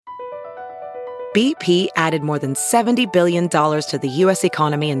BP added more than $70 billion to the U.S.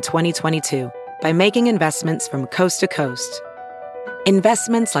 economy in 2022 by making investments from coast to coast.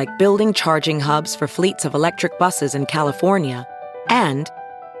 Investments like building charging hubs for fleets of electric buses in California and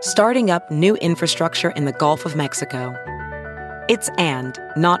starting up new infrastructure in the Gulf of Mexico. It's and,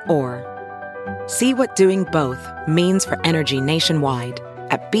 not or. See what doing both means for energy nationwide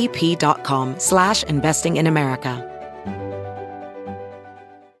at bp.com/investing in America.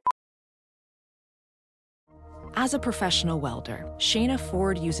 As a professional welder, Shayna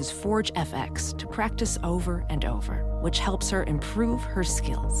Ford uses Forge FX to practice over and over, which helps her improve her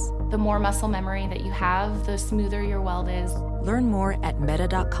skills. The more muscle memory that you have, the smoother your weld is. Learn more at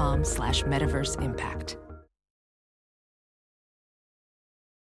meta.com/metaverse impact.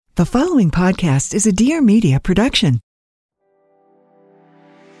 The following podcast is a Dear Media production.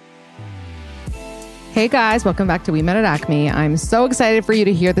 Hey guys, welcome back to We Met at Acme. I'm so excited for you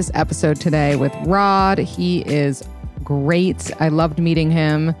to hear this episode today with Rod. He is great. I loved meeting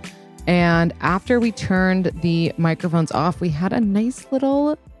him. And after we turned the microphones off, we had a nice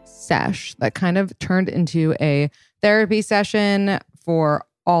little sesh that kind of turned into a therapy session for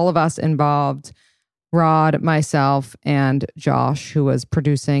all of us involved. Rod, myself, and Josh, who was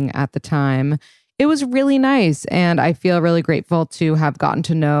producing at the time. It was really nice. And I feel really grateful to have gotten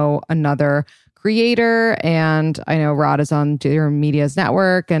to know another creator, and I know Rod is on Dear Media's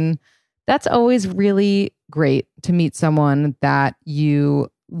network, and that's always really great to meet someone that you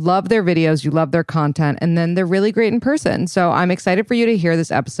love their videos, you love their content, and then they're really great in person. So I'm excited for you to hear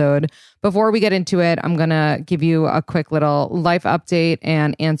this episode. Before we get into it, I'm gonna give you a quick little life update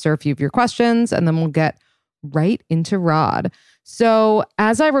and answer a few of your questions, and then we'll get right into Rod. So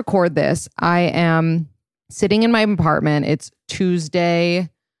as I record this, I am sitting in my apartment. It's Tuesday,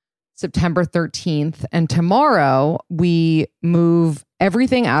 September 13th. And tomorrow we move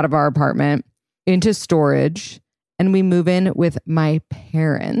everything out of our apartment into storage and we move in with my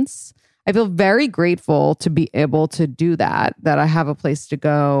parents. I feel very grateful to be able to do that I have a place to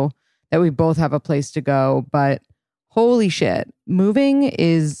go, that we both have a place to go. But holy shit, moving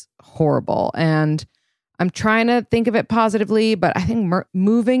is horrible. And I'm trying to think of it positively, but I think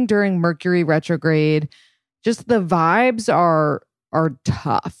moving during Mercury retrograde, just the vibes are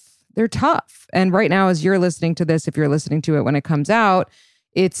tough. They're tough. And right now, as you're listening to this, if you're listening to it when it comes out,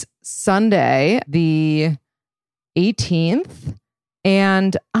 it's Sunday, the 18th.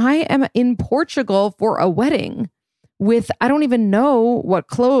 And I am in Portugal for a wedding with, I don't even know what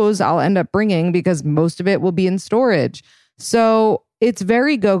clothes I'll end up bringing because most of it will be in storage. So it's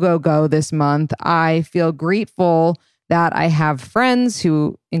very go, go, go this month. I feel grateful that I have friends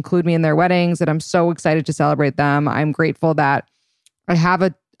who include me in their weddings, and I'm so excited to celebrate them. I'm grateful that I have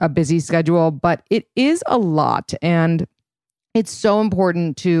a busy schedule, but it is a lot. And it's so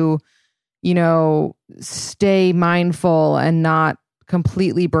important to, stay mindful and not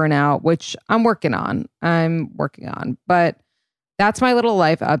completely burn out, which I'm working on. But that's my little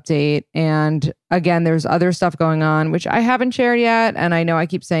life update. And again, there's other stuff going on, which I haven't shared yet. And I know I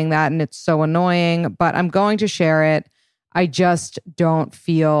keep saying that and it's so annoying, but I'm going to share it. I just don't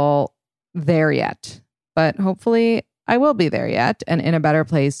feel there yet, but hopefully I will be there yet and in a better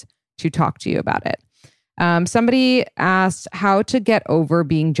place to talk to you about it. Somebody asked how to get over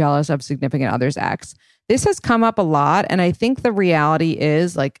being jealous of significant other's ex. This has come up a lot. And I think the reality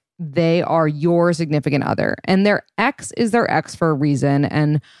is they are your significant other and their ex is their ex for a reason.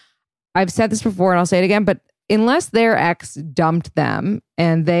 And I've said this before and I'll say it again, but unless their ex dumped them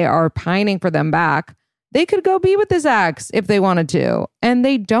and they are pining for them back, they could go be with this ex if they wanted to. And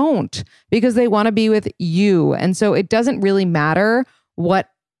they don't because they want to be with you. And so it doesn't really matter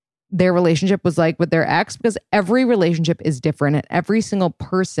what their relationship was like with their ex because every relationship is different and every single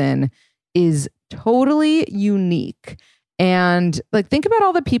person is totally unique. And think about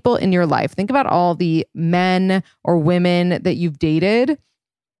all the people in your life. Think about all the men or women that you've dated,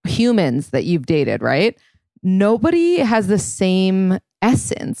 humans that you've dated, right? Nobody has the same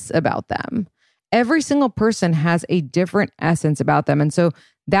essence about them. Every single person has a different essence about them. And so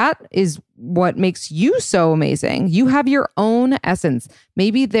that is what makes you so amazing. You have your own essence.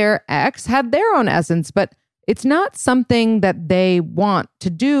 Maybe their ex had their own essence, but it's not something that they want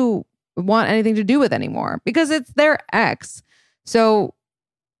anything to do with anymore because it's their ex. So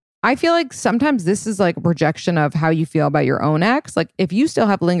I feel like sometimes this is a projection of how you feel about your own ex. If you still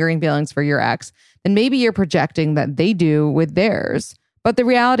have lingering feelings for your ex, then maybe you're projecting that they do with theirs. But the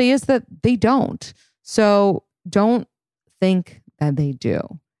reality is that they don't. So don't think that they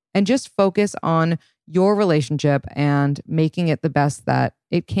do. And just focus on your relationship and making it the best that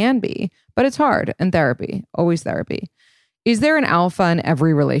it can be. But it's hard. And therapy, always therapy. Is there an alpha in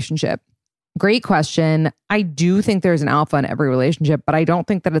every relationship? Great question. I do think there's an alpha in every relationship, but I don't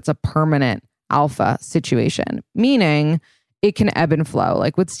think that it's a permanent alpha situation, meaning it can ebb and flow.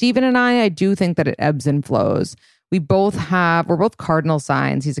 Like with Steven and I do think that it ebbs and flows. We're both cardinal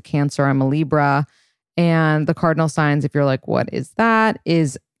signs. He's a Cancer, I'm a Libra. And the cardinal signs, if you're like, what is that?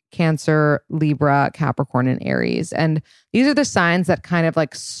 Is Cancer, Libra, Capricorn, and Aries. And these are the signs that kind of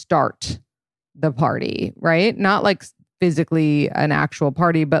like start the party, right? Not like physically an actual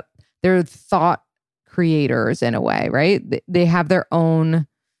party, but they're thought creators in a way, right? They have their own,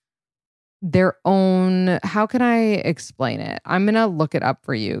 how can I explain it? I'm going to look it up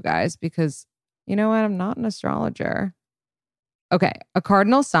for you guys because you know what? I'm not an astrologer. Okay. A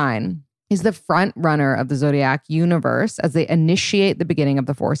cardinal sign is the front runner of the zodiac universe as they initiate the beginning of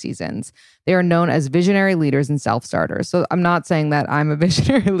the 4 seasons. They are known as visionary leaders and self-starters. So I'm not saying that I'm a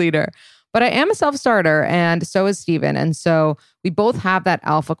visionary leader, but I am a self-starter and so is Steven. And so we both have that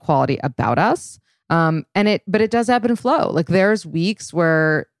alpha quality about us. But it does ebb and flow. Like there's weeks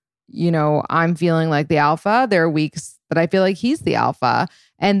where, I'm feeling like the alpha. There are weeks that I feel like he's the alpha.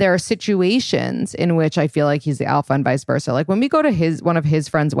 And there are situations in which I feel like he's the alpha and vice versa. Like when we go to one of his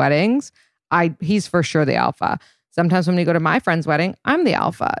friends' weddings, he's for sure the alpha. Sometimes when we go to my friend's wedding, I'm the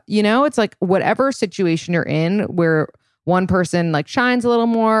alpha. It's like whatever situation you're in where one person like shines a little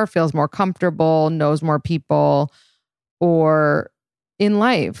more, feels more comfortable, knows more people, or in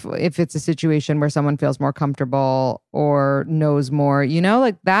life, if it's a situation where someone feels more comfortable or knows more,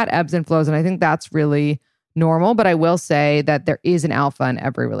 like that ebbs and flows. And I think that's really normal. But I will say that there is an alpha in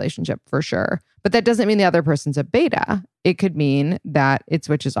every relationship for sure. But that doesn't mean the other person's a beta. It could mean that it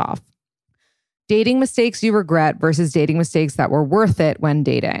switches off. Dating mistakes you regret versus dating mistakes that were worth it when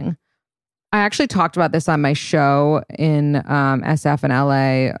dating. I actually talked about this on my show in SF in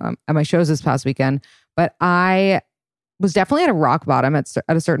LA, at my shows this past weekend. But I was definitely at a rock bottom at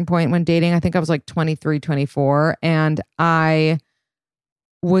a certain point when dating. I think I was like 23, 24. And I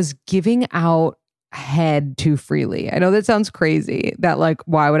was giving out head too freely. I know that sounds crazy, that like,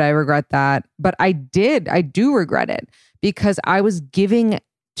 why would I regret that? But I do regret it because I was giving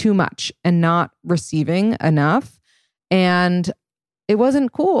too much and not receiving enough. And it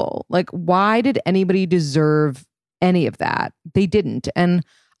wasn't cool. Like, why did anybody deserve any of that? They didn't. And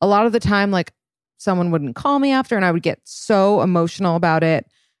a lot of the time, like someone wouldn't call me after and I would get so emotional about it.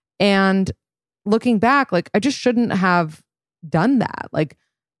 And looking back, like I just shouldn't have done that. Like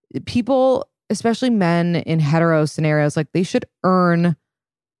people, especially men in hetero scenarios, like they should earn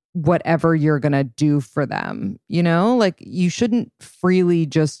whatever you're going to do for them. Like you shouldn't freely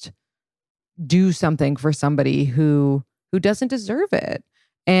just do something for somebody who doesn't deserve it.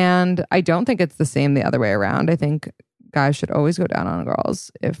 And I don't think it's the same the other way around. I think guys should always go down on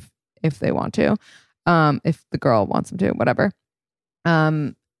girls if they want to, if the girl wants them to, whatever.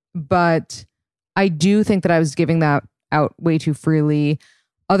 But I do think that I was giving that out way too freely.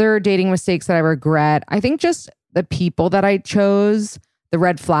 Other dating mistakes that I regret, I think just the people that I chose, the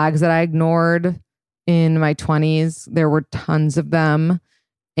red flags that I ignored in my 20s, there were tons of them.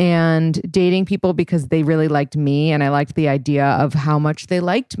 And dating people because they really liked me and I liked the idea of how much they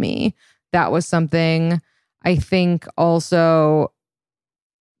liked me. That was something. I think also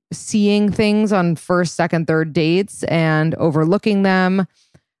seeing things on first, second, third dates and overlooking them,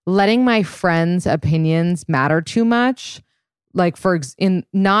 letting my friends' opinions matter too much. Like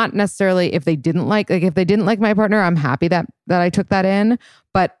not necessarily if they didn't like my partner, I'm happy that I took that in,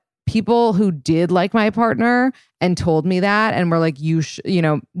 but people who did like my partner and told me that and were like,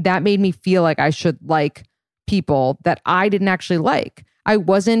 that made me feel like I should like people that I didn't actually like. I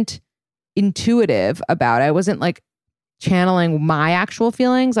wasn't intuitive about it. I wasn't like channeling my actual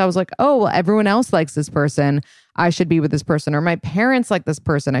feelings. I was like, oh, well, everyone else likes this person. I should be with this person. Or my parents like this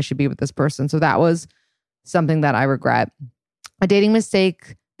person. I should be with this person. So that was something that I regret. A dating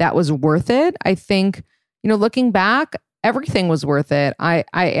mistake that was worth it. I think, looking back, everything was worth it. I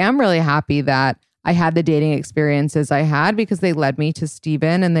am really happy that I had the dating experiences I had because they led me to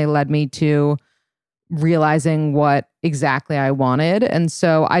Steven and they led me to realizing what exactly I wanted. And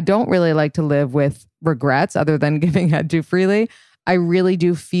so I don't really like to live with regrets other than giving head too freely. I really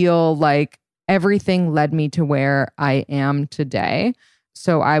do feel like everything led me to where I am today.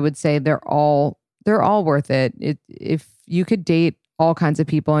 So I would say they're all worth it. If you could date all kinds of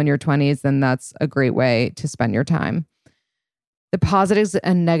people in your 20s, then that's a great way to spend your time. The positives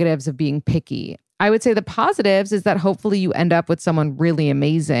and negatives of being picky. I would say the positives is that hopefully you end up with someone really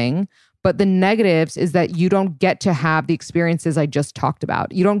amazing. But the negatives is that you don't get to have the experiences I just talked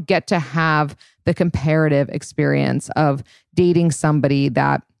about. You don't get to have the comparative experience of dating somebody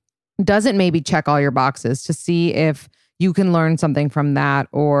that doesn't maybe check all your boxes to see if you can learn something from that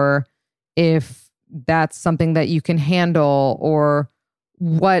or if that's something that you can handle or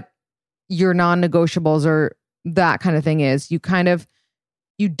what your non-negotiables or that kind of thing is.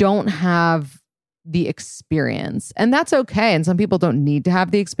 You don't have the experience, and that's okay. And some people don't need to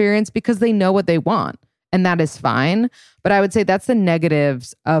have the experience because they know what they want, and that is fine. But I would say that's the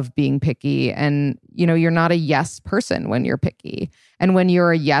negatives of being picky. And, you're not a yes person when you're picky. And when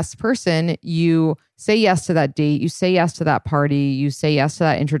you're a yes person, you say yes to that date, you say yes to that party, you say yes to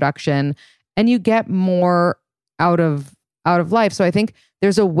that introduction, and you get more out of life. So I think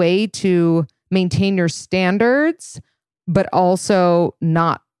there's a way to maintain your standards, but also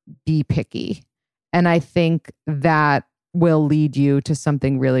not be picky. And I think that will lead you to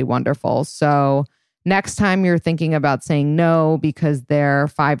something really wonderful. So next time you're thinking about saying no because they're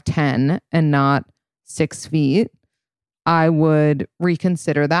 5'10" and not 6 feet, I would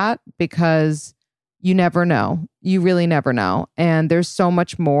reconsider that, because you never know. You really never know. And there's so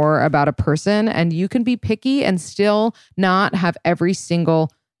much more about a person, and you can be picky and still not have every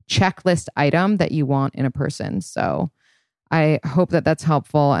single checklist item that you want in a person. So I hope that that's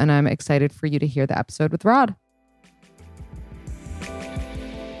helpful, and I'm excited for you to hear the episode with Rod.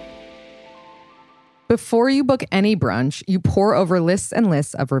 Before you book any brunch, you pore over lists and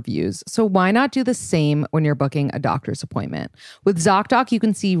lists of reviews. So why not do the same when you're booking a doctor's appointment? With ZocDoc, you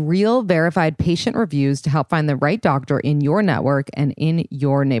can see real verified patient reviews to help find the right doctor in your network and in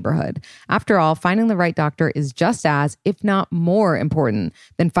your neighborhood. After all, finding the right doctor is just as, if not more important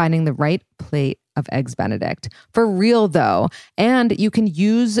than finding the right plate of Eggs Benedict. For real though. And you can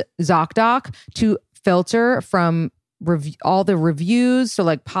use ZocDoc to filter from all the reviews, so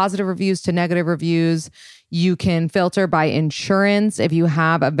like positive reviews to negative reviews. You can filter by insurance. If you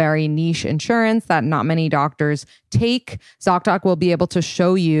have a very niche insurance that not many doctors take, ZocDoc will be able to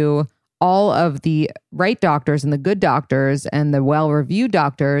show you all of the right doctors and the good doctors and the well-reviewed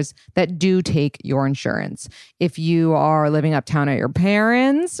doctors that do take your insurance. If you are living uptown at your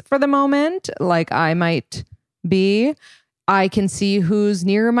parents for the moment, like I might be, I can see who's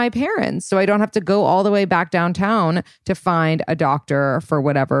near my parents, so I don't have to go all the way back downtown to find a doctor for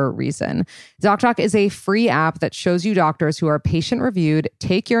whatever reason. ZocDoc is a free app that shows you doctors who are patient-reviewed,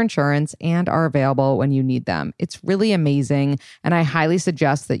 take your insurance, and are available when you need them. It's really amazing, and I highly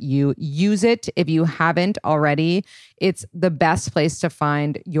suggest that you use it if you haven't already. It's the best place to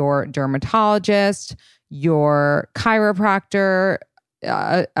find your dermatologist, your chiropractor,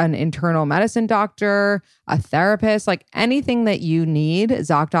 an internal medicine doctor, a therapist, like anything that you need.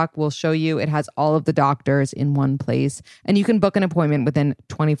 ZocDoc will show you. It has all of the doctors in one place, and you can book an appointment within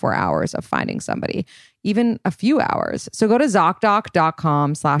 24 hours of finding somebody, even a few hours. So go to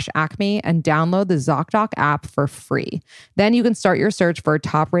ZocDoc.com/Acme and download the ZocDoc app for free. Then you can start your search for a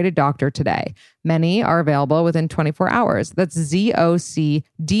top-rated doctor today. Many are available within 24 hours. That's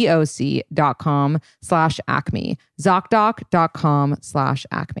ZocDoc.com/Acme.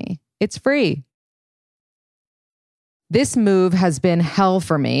 ZocDoc.com/Acme. It's free. This move has been hell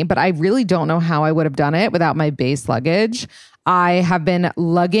for me, but I really don't know how I would have done it without my base luggage. I have been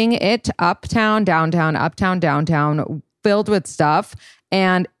lugging it uptown, downtown, filled with stuff.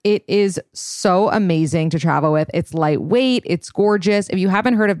 And it is so amazing to travel with. It's lightweight. It's gorgeous. If you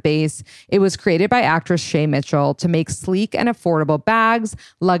haven't heard of Base, it was created by actress Shay Mitchell to make sleek and affordable bags,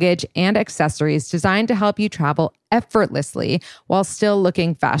 luggage, and accessories designed to help you travel effortlessly while still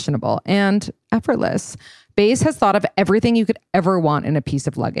looking fashionable and effortless. Base has thought of everything you could ever want in a piece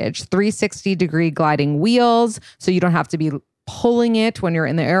of luggage. 360-degree gliding wheels, so you don't have to be pulling it when you're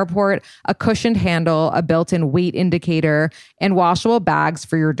in the airport, a cushioned handle, a built-in weight indicator, and washable bags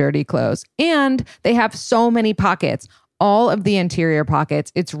for your dirty clothes. And they have so many pockets. All of the interior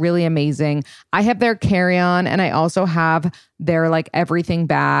pockets. It's really amazing. I have their carry-on, and I also have their like everything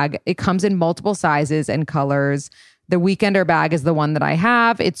bag. It comes in multiple sizes and colors. The Weekender bag is the one that I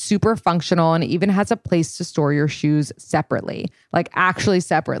have. It's super functional and it even has a place to store your shoes separately, like actually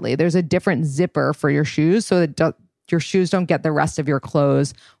separately. There's a different zipper for your shoes so that your shoes don't get the rest of your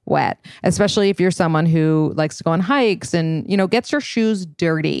clothes wet, especially if you're someone who likes to go on hikes and, gets your shoes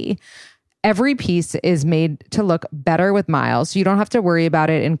dirty. Every piece is made to look better with miles, so you don't have to worry about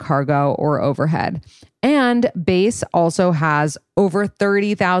it in cargo or overhead. And Base also has over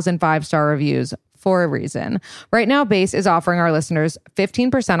 30,000 five-star reviews for a reason. Right now, Base is offering our listeners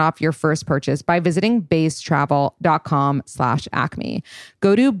 15% off your first purchase by visiting basetravel.com/Acme.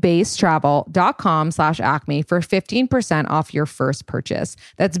 Go to basetravel.com/Acme for 15% off your first purchase.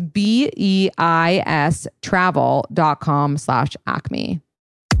 That's BEIS travel.com/Acme.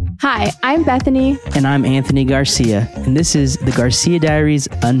 Hi, I'm Bethany. And I'm Anthony Garcia, and this is the Garcia Diaries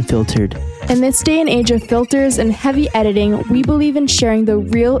Unfiltered. In this day and age of filters and heavy editing, we believe in sharing the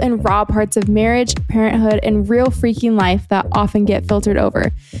real and raw parts of marriage, parenthood, and real freaking life that often get filtered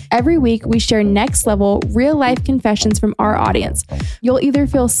over. Every week, we share next level, real life confessions from our audience. You'll either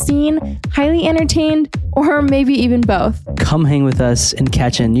feel seen, highly entertained, or maybe even both. Come hang with us and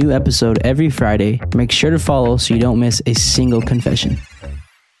catch a new episode every Friday. Make sure to follow so you don't miss a single confession.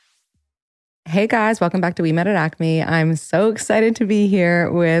 Hey guys, welcome back to We Met at Acme. I'm so excited to be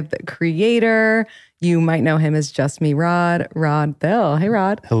here with creator. You might know him as Just Me, Rod Thill. Hey,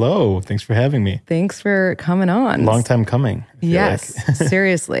 Rod. Hello. Thanks for having me. Thanks for coming on. Long time coming. Yes,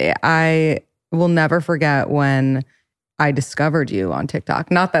 seriously. I will never forget when I discovered you on TikTok.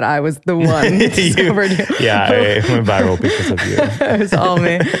 Not that I was the one who discovered you. Yeah, I went viral because of you. It was all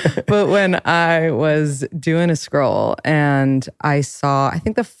me. But when I was doing a scroll and I saw, I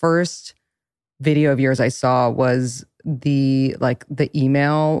think the first video of yours I saw was the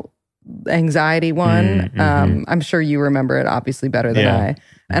email anxiety one. I'm sure you remember it obviously better than I.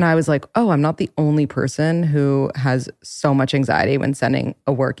 And I was like, oh, I'm not the only person who has so much anxiety when sending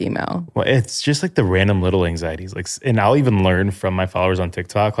a work email. Well, it's just like the random little anxieties. And I'll even learn from my followers on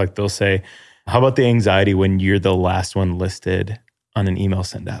TikTok. Like they'll say, how about the anxiety when you're the last one listed on an email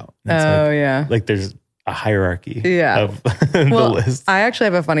send out? Yeah. Like there's a hierarchy of the list. I actually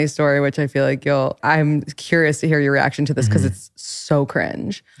have a funny story, which I feel like I'm curious to hear your reaction to this because it's so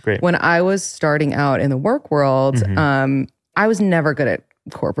cringe. Great. When I was starting out in the work world, I was never good at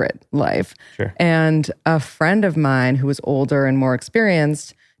corporate life. Sure. And a friend of mine who was older and more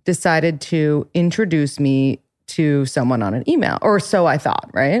experienced decided to introduce me to someone on an email, or so I thought,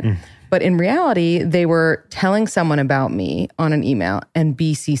 right? But in reality, they were telling someone about me on an email and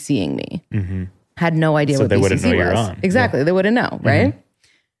BCCing me. Had no idea what they BCC wouldn't know was. you're on. Exactly. Yeah. They wouldn't know, right?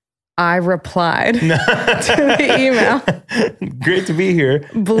 I replied to the email. Great to be here.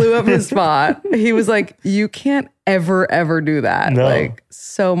 Blew up his spot. He was like, you can't ever do that. No. Like,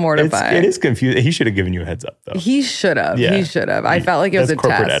 so mortifying. It is confusing. He should have given you a heads up, though. He should have. Yeah. He should have. I felt like it was a That's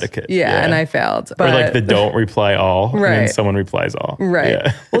corporate test. etiquette. Yeah, and I failed. But, or like the don't reply all, Right. and then someone replies all. Right.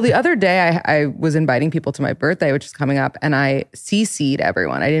 Yeah. Well, the other day I was inviting people to my birthday, which is coming up, and I CC'd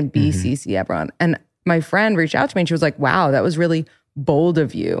everyone. I didn't BCC everyone. And my friend reached out to me and she was like, wow, that was really bold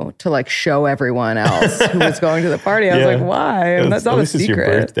of you to like show everyone else who was going to the party. I was like, why? And that's not a secret. This is your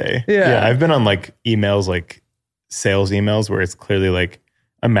birthday. Yeah. I've been on like emails, like sales emails where it's clearly like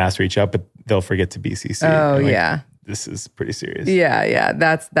a mass reach out, but they'll forget to BCC. Oh, like, yeah. This is pretty serious. Yeah.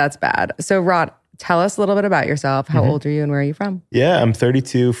 That's bad. So Rod, tell us a little bit about yourself. How old are you and where are you from? Yeah, I'm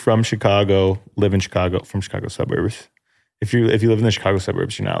 32 from Chicago, live in Chicago, from Chicago suburbs. If you live in the Chicago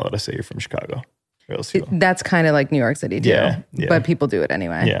suburbs, you're not allowed to say you're from Chicago. That's kind of like New York City too. Yeah. But people do it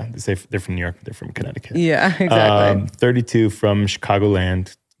anyway. Yeah, they say they're from New York, but they're from Connecticut. Yeah, exactly. 32 from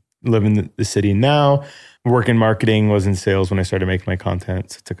Chicagoland, live in the city now. Work in marketing, was in sales when I started making my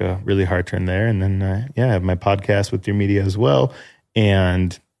content. So it took a really hard turn there. And then, I have my podcast with Dear Media as well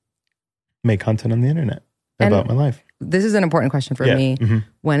and make content on the internet about my life. This is an important question for me.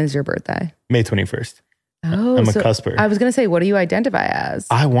 When is your birthday? May 21st. Oh, I'm a cusper. I was going to say, what do you identify as?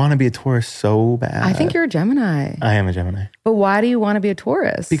 I want to be a Taurus so bad. I think you're a Gemini. I am a Gemini. But why do you want to be a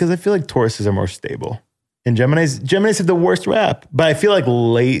Taurus? Because I feel like Tauruses are more stable. And Geminis have the worst rap. But I feel like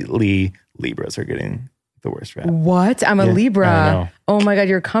lately Libras are getting the worst rap. What? I'm a Libra. I know. Oh my God,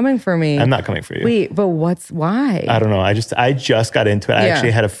 you're coming for me. I'm not coming for you. Wait, but why? I don't know. I just got into it. I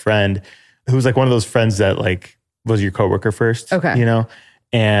actually had a friend who was like one of those friends that like was your coworker first. Okay. You know?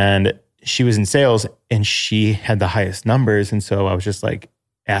 And she was in sales and she had the highest numbers. And so I was just like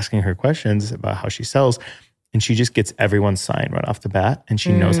asking her questions about how she sells. And she just gets everyone's sign right off the bat. And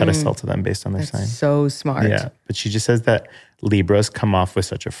she knows how to sell to them based on their sign. So smart. Yeah. But she just says that Libras come off with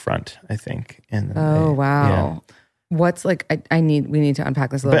such a front, I think. And wow. Yeah. What's like, we need to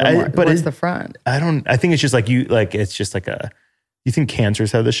unpack this a little bit more. But what's the front? I think it's just like it's just like you think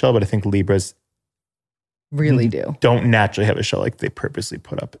Cancers have the shell, but I think Libras really don't naturally have a shell. Like they purposely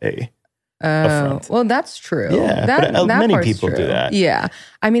put up a front. Well, that's true. Yeah, that many people do that. Yeah.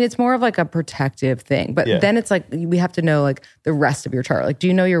 I mean, it's more of like a protective thing. But then it's like, we have to know like the rest of your chart. Like, do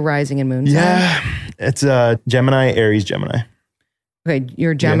you know your rising and moon sign? Yeah. It's Gemini, Aries, Gemini. Okay,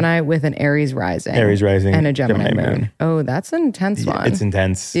 you're Gemini with an Aries rising. Aries rising. And a Gemini moon. Oh, that's an intense one. It's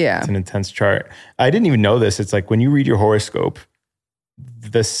intense. Yeah. It's an intense chart. I didn't even know this. It's like when you read your horoscope,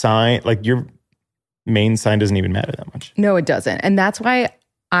 the sign, like your main sign doesn't even matter that much. No, it doesn't. And that's why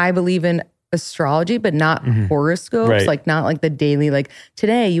I believe in astrology, but not horoscopes, right. Like not like the daily, like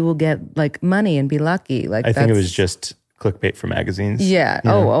today you will get like money and be lucky. Like I think it was just clickbait for magazines. Yeah.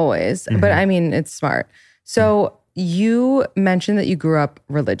 You know? Always. But I mean, it's smart. So you mentioned that you grew up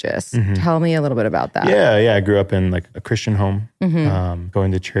religious. Tell me a little bit about that. Yeah. I grew up in like a Christian home,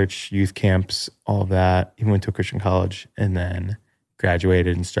 going to church, youth camps, all of that. Even went to a Christian college and then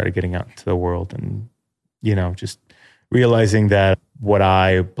graduated and started getting out into the world and, you know, just realizing that what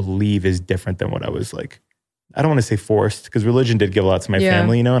I believe is different than what I was like, I don't want to say forced, because religion did give a lot to my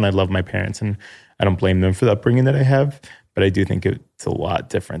family, you know, and I love my parents and I don't blame them for the upbringing that I have, but I do think it's a lot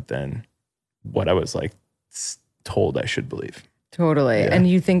different than what I was like told I should believe. Totally. Yeah. And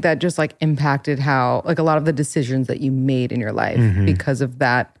you think that just like impacted how, like a lot of the decisions that you made in your life because of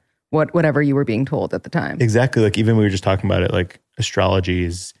that, whatever you were being told at the time. Exactly. Like even we were just talking about it, like astrology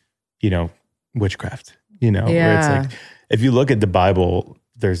is, you know, witchcraft, you know, where it's like, if you look at the Bible,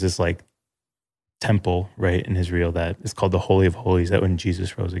 there's this like temple, right, in Israel that is called the Holy of Holies, that when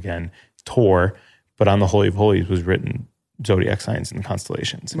Jesus rose again, tore, but on the Holy of Holies was written zodiac signs and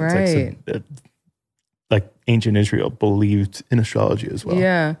constellations. And Right. It's like ancient Israel believed in astrology as well.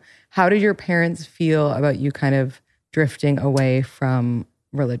 Yeah. How did your parents feel about you kind of drifting away from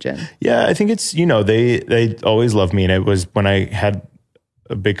religion? Yeah, I think it's, you know, they always loved me. And it was when I had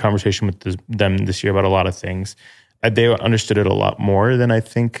a big conversation with them this year about a lot of things, they understood it a lot more than I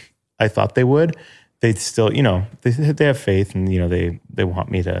think I thought they would. They still, you know, they have faith and, you know, they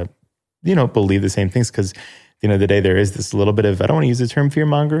want me to, you know, believe the same things, because at the end of the day, there is this little bit of, I don't want to use the term fear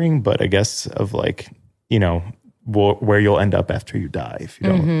mongering, but I guess of like, you know, where you'll end up after you die if you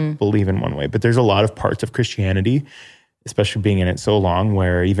don't believe in one way. But there's a lot of parts of Christianity, especially being in it so long,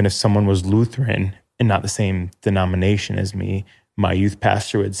 where even if someone was Lutheran and not the same denomination as me, my youth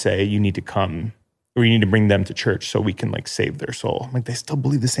pastor would say, you need to come, or you need to bring them to church so we can like save their soul. Like they still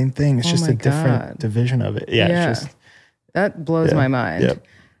believe the same thing. It's just a different division of it. Yeah. It's just, that blows my mind. Yep.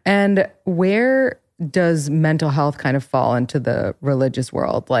 And where does mental health kind of fall into the religious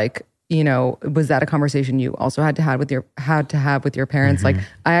world? Like, you know, was that a conversation you also had to have with your parents? Like,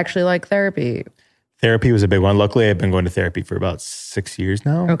 I actually like therapy. Therapy was a big one. Luckily, I've been going to therapy for about 6 years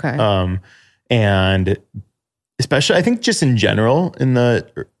now. Okay. And especially, I think just in general, in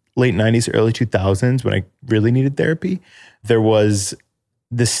the late 90s, early 2000s, when I really needed therapy, there was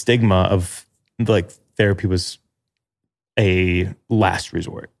this stigma of like therapy was a last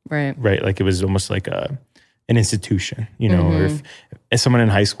resort. Right. Right. Like it was almost like an institution, you know, or if someone in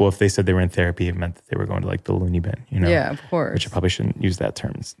high school, if they said they were in therapy, it meant that they were going to like the loony bin, you know? Yeah, of course. Which I probably shouldn't use that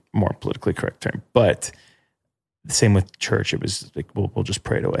term. It's a more politically correct term. But the same with church. It was like, we'll just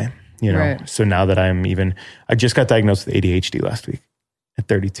pray it away, you know? Right. So now that I just got diagnosed with ADHD last week at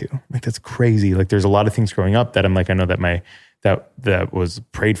 32. Like that's crazy. Like there's a lot of things growing up that I'm like, I know that that was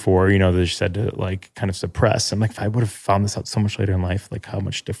prayed for, you know, they said to like kind of suppress. I'm like, if I would have found this out so much later in life, like how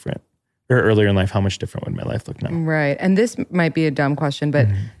much different, or earlier in life, how much different would my life look now? Right. And this might be a dumb question, but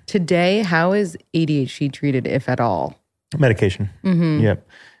today, how is ADHD treated, if at all? Medication. Yep.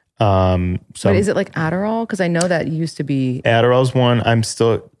 But is it like Adderall? Because I know that used to be. Adderall's one. I'm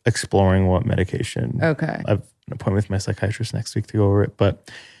still exploring what medication. Okay. I have an appointment with my psychiatrist next week to go over it. But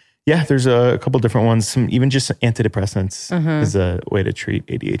yeah, there's a couple different ones. Some even just antidepressants is a way to treat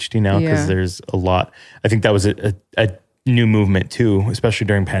ADHD now, because there's a lot. I think that was a new movement too, especially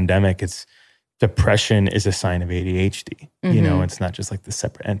during pandemic. It's depression is a sign of ADHD. You know, it's not just like the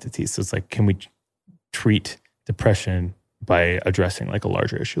separate entities. So it's like, can we treat depression by addressing like a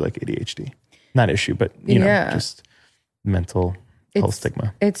larger issue like ADHD? Not issue, but you know, just mental health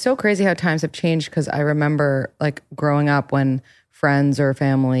stigma. It's so crazy how times have changed, because I remember like growing up when friends or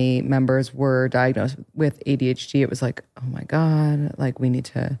family members were diagnosed with ADHD, it was like, oh my God, like we need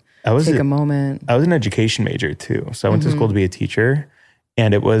to take a moment. I was an education major too. So I went to school to be a teacher,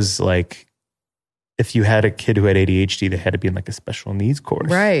 and it was like, if you had a kid who had ADHD, they had to be in like a special needs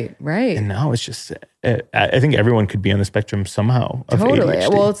course. Right. And now it's just, I think everyone could be on the spectrum somehow of Totally. ADHD.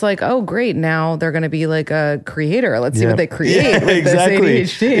 Well, it's like, oh, great. Now they're going to be like a creator. Let's see what they create with exactly.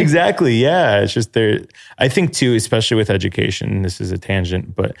 this ADHD. Exactly. Yeah. It's just I think too, especially with education, this is a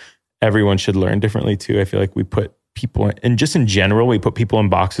tangent, but everyone should learn differently too. I feel like we put people, and just in general, we put people in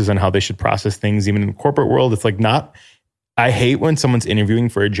boxes on how they should process things. Even in the corporate world, it's like I hate when someone's interviewing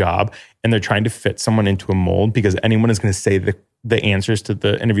for a job and they're trying to fit someone into a mold, because anyone is going to say the answers to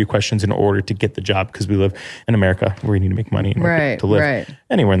the interview questions in order to get the job, because we live in America where you need to make money in order to live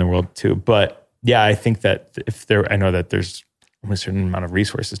anywhere in the world too. But yeah, I think that I know that there's a certain amount of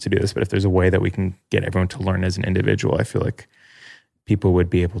resources to do this, but if there's a way that we can get everyone to learn as an individual, I feel like people would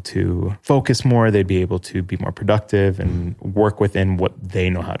be able to focus more. They'd be able to be more productive and work within what they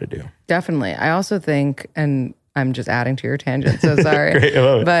know how to do. Definitely. I also think, and I'm just adding to your tangent. So sorry. Great, I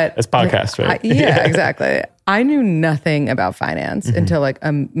love it. But it's podcast, right? Yeah, exactly. I knew nothing about finance until like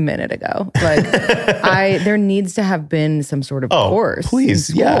a minute ago. Like there needs to have been some sort of course. Please.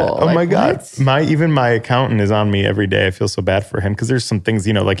 In school. Yeah. Oh like, my God. what? Even my accountant is on me every day. I feel so bad for him because there's some things,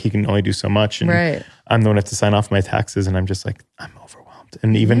 like he can only do so much. And right. I'm the one that has to sign off my taxes and I'm just like, I'm overwhelmed.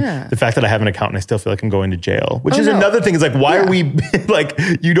 And even the fact that I have an accountant, I still feel like I'm going to jail, which is another thing. Is like, why are we like,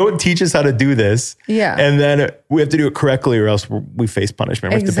 you don't teach us how to do this. Yeah. And then we have to do it correctly or else we face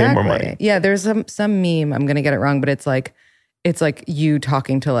punishment. We have to pay more money. Yeah. There's some meme, I'm going to get it wrong, but it's like you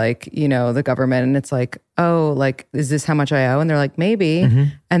talking to like, the government and it's like, oh, like, is this how much I owe? And they're like, maybe.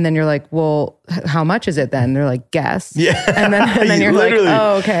 And then you're like, well, how much is it then? And they're like, guess. Yeah. And then you're like,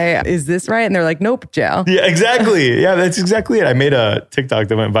 oh, okay. Is this right? And they're like, nope, jail. Yeah, exactly. Yeah, that's exactly it. I made a TikTok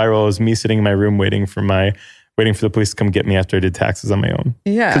that went viral. It was me sitting in my room waiting for the police to come get me after I did taxes on my own.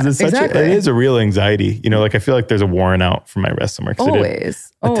 Yeah, because it is a real anxiety. Like I feel like there's a warrant out for my arrest somewhere.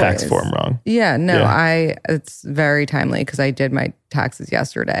 Always. A tax form wrong. Yeah, no, it's very timely because I did my taxes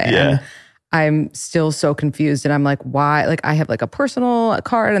yesterday. Yeah. And I'm still so confused and I'm like, why? Like I have like a personal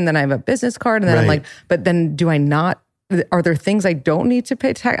card and then I have a business card and then I'm like, but then do I not, are there things I don't need to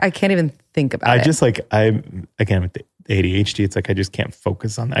pay tax? I can't even think about it. I just like, again, with the ADHD, it's like, I just can't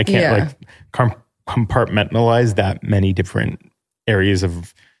focus on that. I can't compartmentalize that many different areas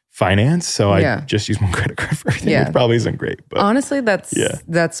of finance. So I just use one credit card for everything, which probably isn't great. But honestly, that's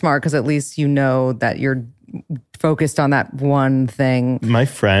smart because at least you know that you're focused on that one thing. My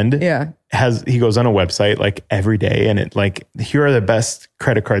friend he goes on a website like every day and it like, here are the best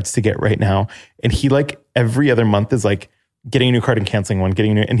credit cards to get right now. And he like every other month is like getting a new card and canceling one,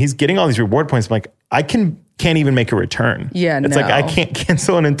 and he's getting all these reward points. I'm like, I can't even make a return. Yeah, it's like I can't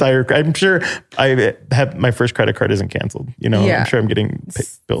cancel an entire. I'm sure I have my first credit card isn't canceled. I'm sure I'm getting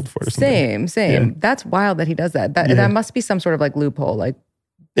billed for it or something. Same. Yeah. That's wild that he does that. That must be some sort of like loophole. Like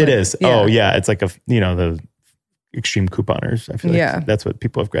it is. Yeah. Oh yeah, it's like the extreme couponers. I feel like that's what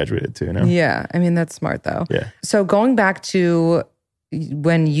people have graduated to. Yeah, I mean that's smart though. Yeah. So going back to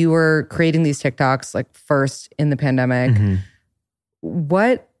when you were creating these TikToks, like first in the pandemic,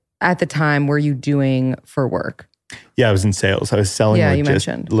 what at the time were you doing for work? Yeah, I was in sales. I was selling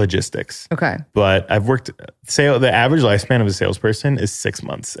logistics. Okay. But I've worked the average lifespan of a salesperson is 6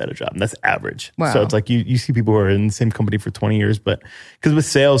 months at a job. And that's average. Wow. So it's like you see people who are in the same company for 20 years, but because with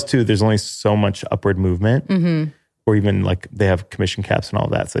sales too, there's only so much upward movement or even like they have commission caps and all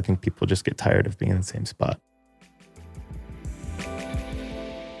that. So I think people just get tired of being in the same spot.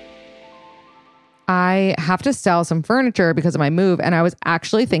 I have to sell some furniture because of my move. And I was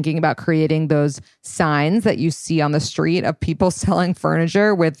actually thinking about creating those signs that you see on the street of people selling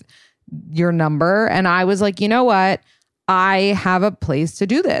furniture with your number. And I was like, you know what? I have a place to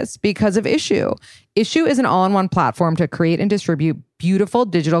do this because of Issue. Issue is an all-in-one platform to create and distribute beautiful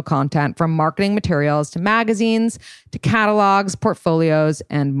digital content from marketing materials to magazines to catalogs, portfolios,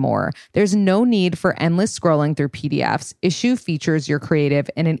 and more. There's no need for endless scrolling through PDFs. Issue features your creative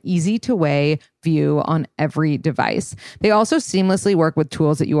in an easy-to-way view on every device. They also seamlessly work with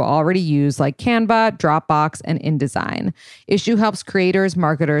tools that you already use like Canva, Dropbox, and InDesign. Issue helps creators,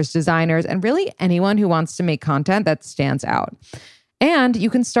 marketers, designers, and really anyone who wants to make content that stands out. And you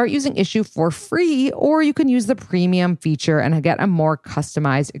can start using Issue for free, or you can use the premium feature and get a more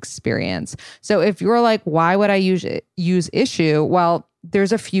customized experience. So if you're like, why would I use Issue? Well,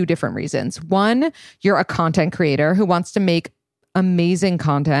 there's a few different reasons. One, you're a content creator who wants to make amazing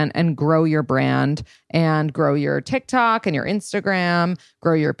content and grow your brand and grow your TikTok and your Instagram,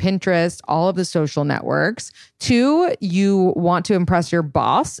 grow your Pinterest, all of the social networks. Two, you want to impress your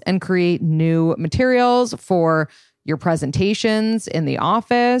boss and create new materials for your presentations in the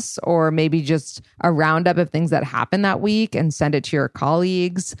office, or maybe just a roundup of things that happened that week and send it to your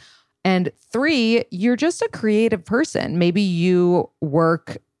colleagues. And three, you're just a creative person. Maybe you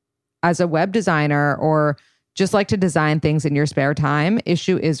work as a web designer or just like to design things in your spare time.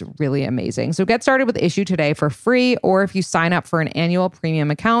 Issue is really amazing. So get started with Issue today for free, or if you sign up for an annual premium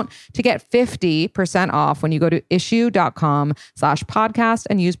account to get 50% off when you go to issuu.com/podcast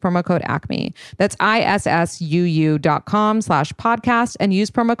and use promo code ACME. That's ISSUU.com/podcast and use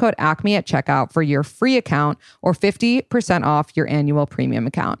promo code ACME at checkout for your free account or 50% off your annual premium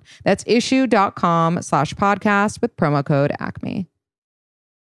account. That's issue.com/podcast with promo code ACME.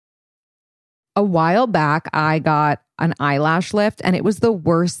 A while back, I got an eyelash lift and it was the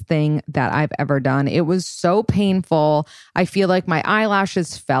worst thing that I've ever done. It was so painful. I feel like my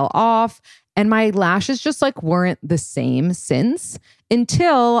eyelashes fell off and my lashes just like weren't the same since,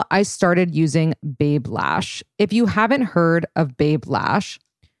 until I started using Babe Lash. If you haven't heard of Babe Lash,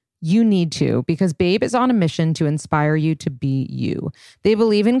 You need to, because Babe is on a mission to inspire you to be you. They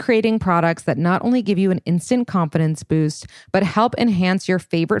believe in creating products that not only give you an instant confidence boost, but help enhance your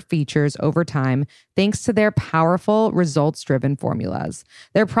favorite features over time thanks to their powerful, results-driven formulas.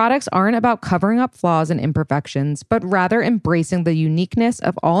 Their products aren't about covering up flaws and imperfections, but rather embracing the uniqueness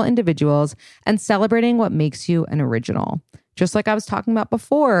of all individuals and celebrating what makes you an original. Just like I was talking about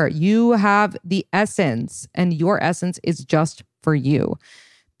before, you have the essence, and your essence is just for you.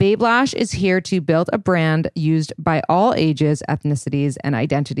 Babe Lash is here to build a brand used by all ages, ethnicities, and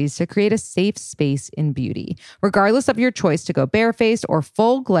identities to create a safe space in beauty. Regardless of your choice to go barefaced or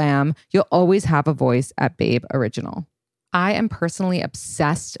full glam, you'll always have a voice at Babe Original. I am personally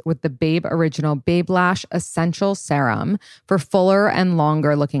obsessed with the Babe Original Babe Lash Essential Serum for fuller and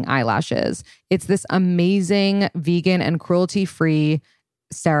longer looking eyelashes. It's this amazing vegan and cruelty-free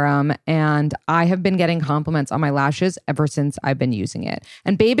serum, and I have been getting compliments on my lashes ever since I've been using it.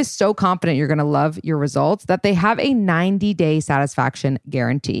 And Babe is so confident you're going to love your results that they have a 90-day satisfaction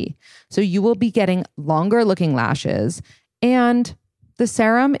guarantee. So you will be getting longer looking lashes, and the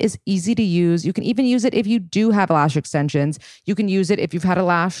serum is easy to use. You can even use it if you do have lash extensions. You can use it if you've had a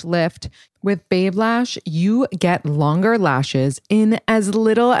lash lift. With Babe Lash, you get longer lashes in as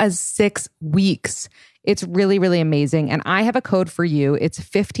little as 6 weeks. It's really, really amazing. And I have a code for you. It's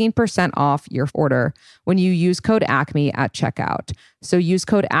 15% off your order when you use code ACME at checkout. So use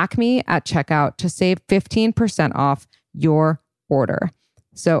code ACME at checkout to save 15% off your order.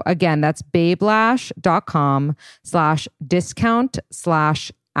 So again, that's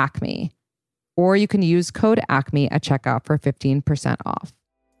babelash.com/discount/ACME. Or you can use code ACME at checkout for 15% off.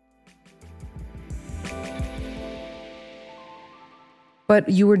 But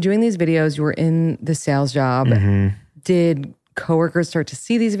you were doing these videos, you were in the sales job. Did coworkers start to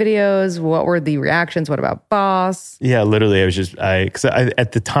see these videos? What were the reactions? What about boss? Yeah, literally, because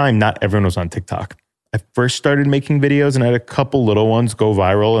at the time, not everyone was on TikTok. I first started making videos and I had a couple little ones go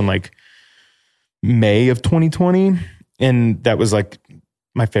viral in like May of 2020. And that was like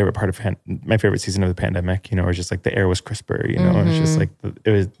my favorite part of my favorite season of the pandemic, you know, where just like the air was crisper, you know, it's just like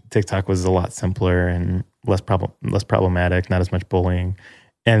TikTok was a lot simpler and less problematic, not as much bullying.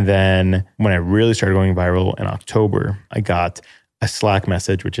 And then when I really started going viral in October, I got a Slack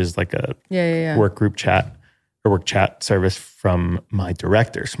message, which is like a work group chat or work chat service from my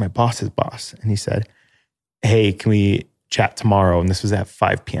director, so my boss's boss. And he said, hey, can we chat tomorrow? And this was at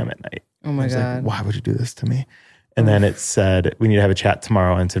 5 p.m. at night. Oh my God. Like, why would you do this to me? And then it said, we need to have a chat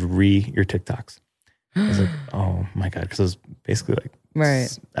tomorrow, and it said, your TikToks. I was like, oh my God. Because I was basically like,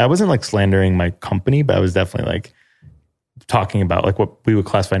 I wasn't like slandering my company, but I was definitely like talking about like what we would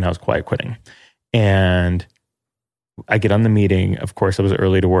classify now as quiet quitting. And I get on the meeting. Of course, I was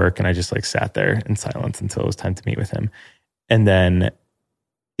early to work, and I just like sat there in silence until it was time to meet with him. And then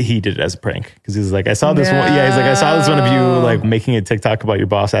he did it as a prank because he was like, I saw this one. Yeah, he's like, I saw this one of you like making a TikTok about your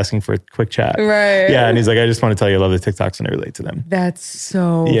boss asking for a quick chat. Right. Yeah. And he's like, I just want to tell you I love the TikToks and I relate to them. That's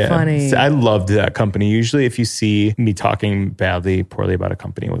so funny. So I loved that company. Usually if you see me talking poorly about a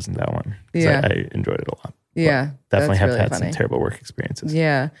company, it wasn't that one. Yeah. I enjoyed it a lot. Yeah. Definitely have really had funny. some terrible work experiences.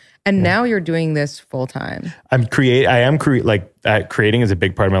 Yeah. And now you're doing this full time. Creating is a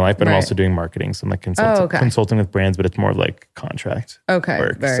big part of my life, but I'm also doing marketing. So I'm like consulting with brands, but it's more of like contract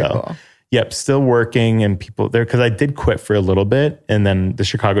work. Very cool. Yep, still working and people there, because I did quit for a little bit. And then the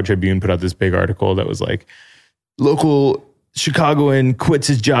Chicago Tribune put out this big article that was like, local Chicagoan quits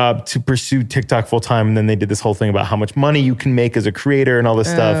his job to pursue TikTok full time. And then they did this whole thing about how much money you can make as a creator and all this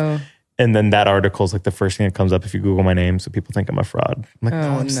stuff. And then that article is like the first thing that comes up if you Google my name. So people think I'm a fraud. I'm like,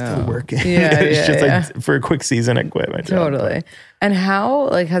 no, I'm still working. It's just like for a quick season, I quit my job. Totally. And how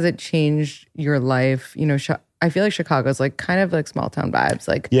like has it changed your life? You know, I feel like Chicago's like kind of like small town vibes.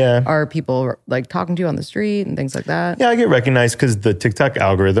 Like, are people like talking to you on the street and things like that? Yeah, I get recognized because the TikTok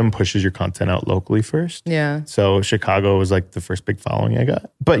algorithm pushes your content out locally first. Yeah. So Chicago was like the first big following I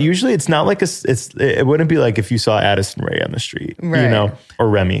got. But usually it's not like it wouldn't be like if you saw Addison Rae on the street, you know, or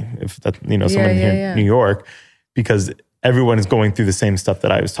Remy, if that, you know, someone here in New York, because everyone is going through the same stuff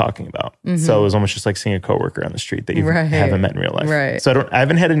that I was talking about. So it was almost just like seeing a coworker on the street that you haven't met in real life. Right. So I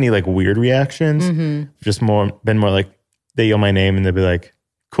haven't had any like weird reactions. Just been more like they yell my name and they'll be like,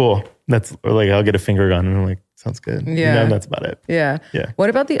 cool. Or like I'll get a finger gun and I'm like, sounds good. Yeah. You know, and that's about it. Yeah. What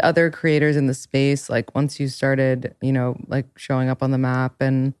about the other creators in the space? Like once you started, you know, like showing up on the map,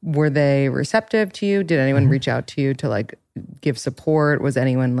 and were they receptive to you? Did anyone reach out to you to like give support? Was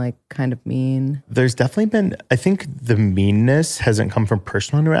anyone like kind of mean? There's definitely been, I think the meanness hasn't come from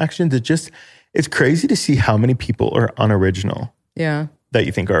personal interactions. It's crazy to see how many people are unoriginal. Yeah. That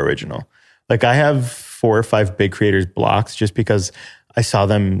you think are original. Like I have 4 or 5 big creators blocks just because I saw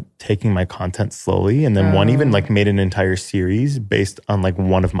them taking my content slowly. And then one even like made an entire series based on like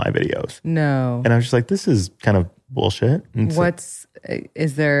one of my videos. No. And I was just like, this is kind of bullshit. And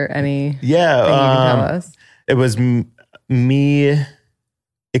is there any thing you can tell us? It was me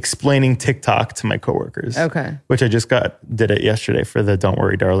explaining TikTok to my coworkers. Okay. Which I just did it yesterday for the Don't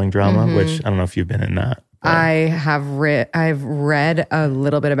Worry Darling drama, which I don't know if you've been in that. I've read a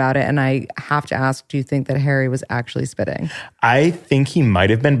little bit about it, and I have to ask, do you think that Harry was actually spitting? I think he might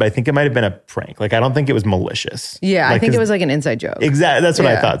have been, but I think it might have been a prank. Like, I don't think it was malicious. Yeah, like, I think it was like an inside joke. Exactly. That's what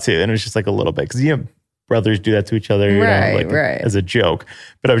I thought too. And it was just like a little bit, because brothers do that to each other, as a joke.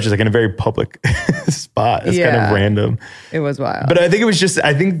 But I was just like in a very public spot. It's kind of random. It was wild. But I think it was just,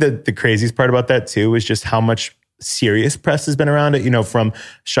 I think that the craziest part about that too was just how much serious press has been around it, from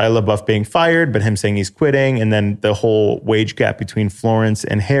Shia LaBeouf being fired, but him saying he's quitting. And then the whole wage gap between Florence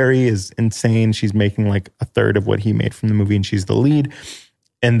and Harry is insane. She's making like a third of what he made from the movie, and she's the lead.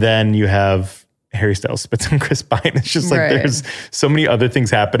 And then you have Harry Styles spits on Chris Pine. It's just like there's so many other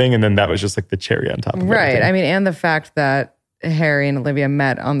things happening. And then that was just like the cherry on top of everything. I mean, and the fact that Harry and Olivia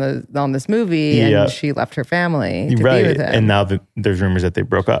met on this movie and she left her family to be with him. And now there's rumors that they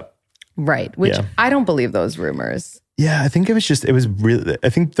broke up. Right. Which I don't believe those rumors. Yeah, I think I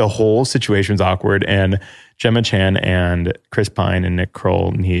think the whole situation was awkward, and Gemma Chan and Chris Pine and Nick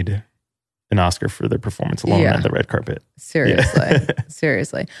Kroll need an Oscar for their performance alone on the red carpet. Seriously.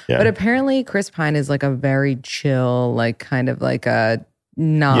 Seriously. Yeah. But apparently Chris Pine is like a very chill, like kind of like a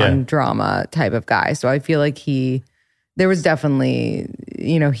non-drama type of guy. So I feel like there was definitely,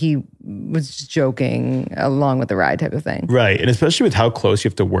 he was just joking along with the ride type of thing. Right. And especially with how close you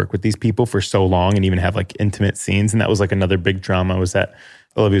have to work with these people for so long and even have like intimate scenes. And that was like another big drama, was that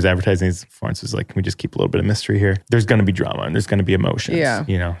Olivia was advertising these performances like, can we just keep a little bit of mystery here? There's going to be drama and there's going to be emotions.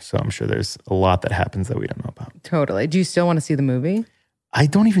 Yeah. So I'm sure there's a lot that happens that we don't know about. Totally. Do you still want to see the movie? I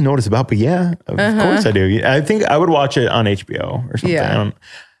don't even know what it's about, but yeah, of course I do. I think I would watch it on HBO or something. Yeah.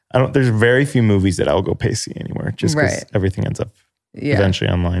 I don't, there's very few movies that I'll go pay see anywhere, just because everything ends up eventually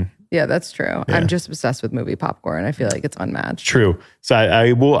online. Yeah, that's true. Yeah. I'm just obsessed with movie popcorn. I feel like it's unmatched. True. So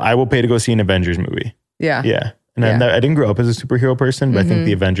I will pay to go see an Avengers movie. Yeah. Yeah. And I didn't grow up as a superhero person, but I think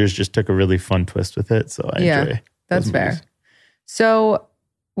the Avengers just took a really fun twist with it. So I enjoy that's fair. So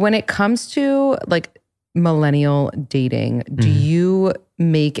when it comes to like millennial dating, do you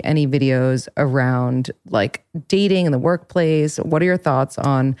make any videos around like dating in the workplace? What are your thoughts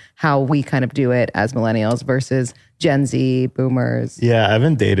on how we kind of do it as millennials versus Gen Z, boomers? Yeah, I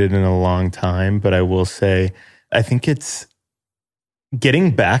haven't dated in a long time, but I will say, I think it's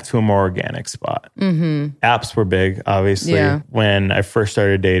getting back to a more organic spot. Apps were big, obviously. Yeah. When I first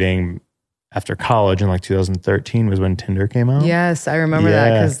started dating after college in like 2013 was when Tinder came out. Yes, I remember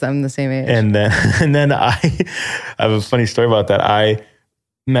that because I'm the same age. And then I have a funny story about that. I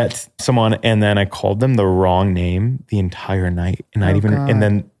met someone and then I called them the wrong name the entire night. And and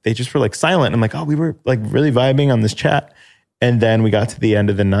then they just were like silent. I'm like, oh, we were like really vibing on this chat. And then we got to the end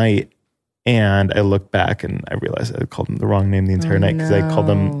of the night and I looked back and I realized I called them the wrong name the entire night because I called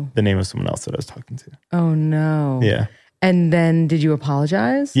them the name of someone else that I was talking to. Oh no. Yeah. And then did you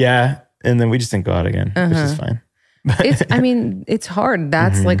apologize? Yeah. And then we just didn't go out again, which is fine. It's hard.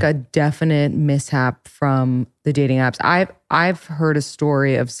 That's like a definite mishap from the dating apps. I've heard a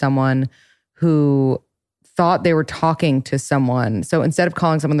story of someone who thought they were talking to someone. So instead of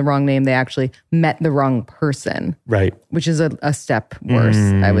calling someone the wrong name, they actually met the wrong person. Right. Which is a step worse,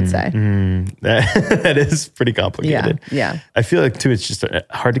 I would say. That is pretty complicated. Yeah. I feel like too, it's just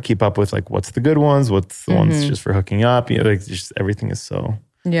hard to keep up with like what's the good ones, what's the ones just for hooking up. Like just everything is so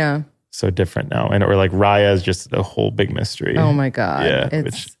different now. Or like Raya is just a whole big mystery. Oh my God. Yeah,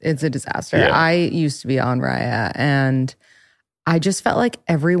 it's a disaster. Yeah. I used to be on Raya and I just felt like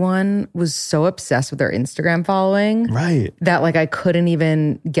everyone was so obsessed with their Instagram following. Right. That like I couldn't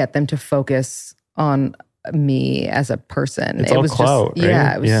even get them to focus on me as a person. It was clout, just, right?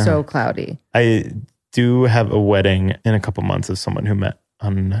 Yeah, it was so cloudy. I do have a wedding in a couple months of someone who met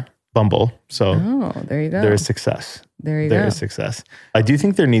on Bumble. So there you go. There is success. There is success. I do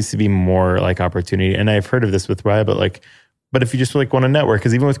think there needs to be more like opportunity. And I've heard of this with Raya, but if you just like want to network,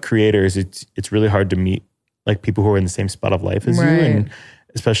 because even with creators, it's really hard to meet like people who are in the same spot of life as you. And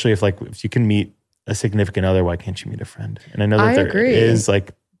especially if you can meet a significant other, why can't you meet a friend? And I know that there is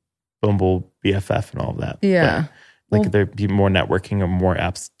like Bumble, BFF and all of that. Yeah. There'd be more networking or more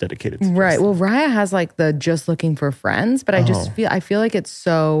apps dedicated to right. this. Well, Raya has like the just looking for friends, but I feel like it's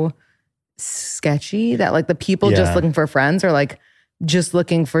so sketchy that like the people just looking for friends are like just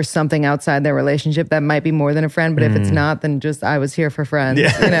looking for something outside their relationship that might be more than a friend. But if it's not, then just I was here for friends.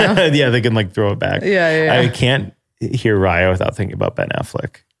 Yeah. You know? Yeah, they can like throw it back. Yeah. I can't hear Raya without thinking about Ben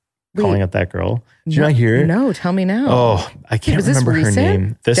Affleck calling out that girl. Did you not hear it? No, tell me now. Oh, I can't remember her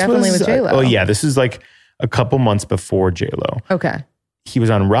name. This Definitely was, with J-Lo. Oh yeah, this is like a couple months before J-Lo. Okay. He was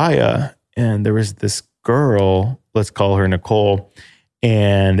on Raya and there was this girl, let's call her Nicole,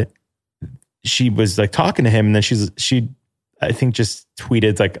 and she was like talking to him, and then she I think just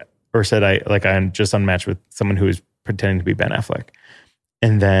tweeted or said I'm just unmatched with someone who is pretending to be Ben Affleck.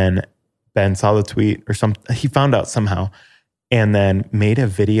 And then Ben saw the tweet or something. He found out somehow and then made a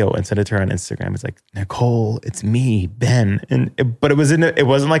video and sent it to her on Instagram. It's like, Nicole, it's me, Ben. But it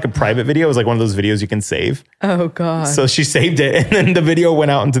wasn't like a private video. It was like one of those videos you can save. Oh God. So she saved it and then the video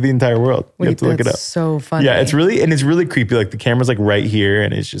went out into the entire world. You have to look it up. So funny. Yeah, it's really creepy. Like the camera's like right here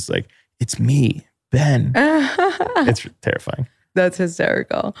and it's just like, it's me, Ben. It's terrifying. That's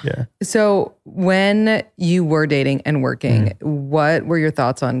hysterical. Yeah. So when you were dating and working, what were your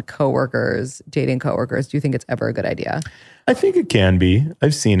thoughts on dating coworkers? Do you think it's ever a good idea? I think it can be.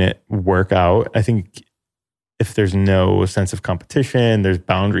 I've seen it work out. I think if there's no sense of competition, there's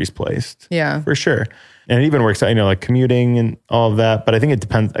boundaries placed. Yeah. For sure. And it even works out, like commuting and all of that. But I think it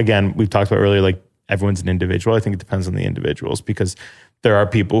depends. Again, we've talked about earlier, like everyone's an individual. I think it depends on the individuals because there are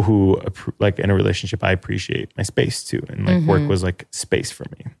people who, like in a relationship, I appreciate my space too. And like work was like space for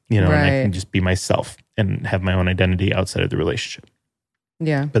me, and I can just be myself and have my own identity outside of the relationship.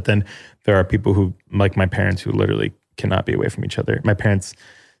 Yeah. But then there are people who, like my parents, who literally cannot be away from each other. My parents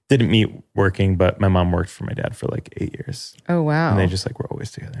didn't meet working, but my mom worked for my dad for like 8 years. Oh, wow. And they just like were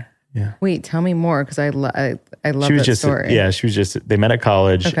always together. Yeah. Wait, tell me more because I love that story. She was just, they met at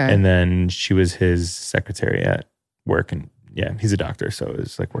college and then she was his secretary at work. And yeah, he's a doctor. So it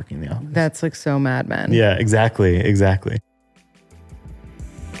was like working in the office. That's like so Mad Men. Yeah, exactly.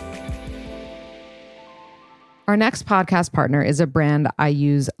 Our next podcast partner is a brand I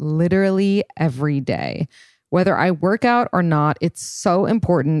use literally every day. Whether I work out or not, it's so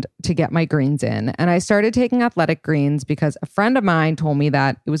important to get my greens in. And I started taking Athletic Greens because a friend of mine told me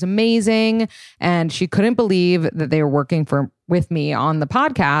that it was amazing and she couldn't believe that they were working with me on the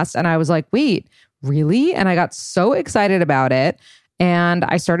podcast. And I was like, wait, really? And I got so excited about it and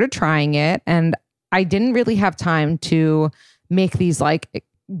I started trying it, and I didn't really have time to make these like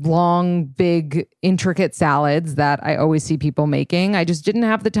long, big, intricate salads that I always see people making. I just didn't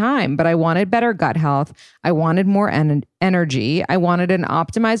have the time, but I wanted better gut health. I wanted more energy. I wanted an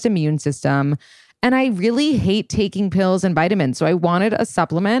optimized immune system. And I really hate taking pills and vitamins. So I wanted a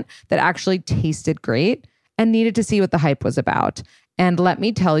supplement that actually tasted great and needed to see what the hype was about. And let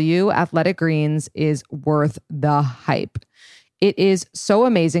me tell you, Athletic Greens is worth the hype. It is so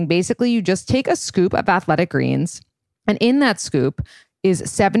amazing. Basically, you just take a scoop of Athletic Greens, and in that scoop is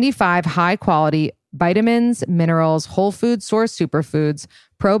 75 high-quality vitamins, minerals, whole food source superfoods,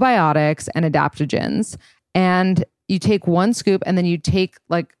 probiotics, and adaptogens. And you take one scoop, and then you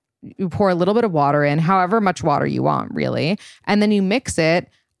pour a little bit of water in, however much water you want, really. And then you mix it.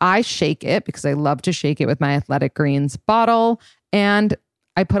 I shake it because I love to shake it with my Athletic Greens bottle. And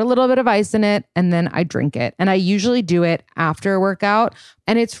I put a little bit of ice in it and then I drink it. And I usually do it after a workout.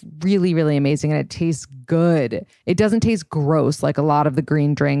 And it's really, really amazing. And it tastes good. It doesn't taste gross like a lot of the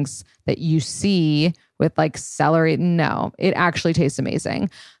green drinks that you see with like celery. No, it actually tastes amazing.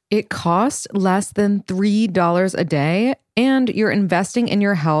 It costs less than $3 a day and you're investing in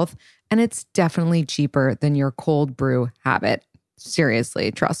your health. And it's definitely cheaper than your cold brew habit.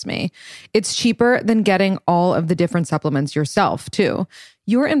 Seriously, trust me. It's cheaper than getting all of the different supplements yourself, too.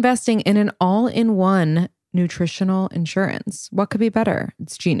 You're investing in an all-in-one nutritional insurance. What could be better?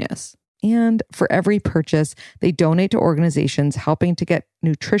 It's genius. And for every purchase, they donate to organizations helping to get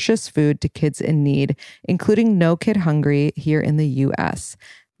nutritious food to kids in need, including No Kid Hungry here in the U.S.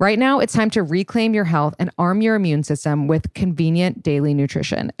 Right now, it's time to reclaim your health and arm your immune system with convenient daily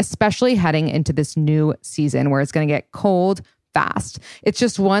nutrition, especially heading into this new season where it's going to get cold fast. It's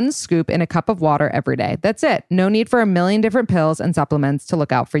just one scoop in a cup of water every day. That's it. No need for a million different pills and supplements to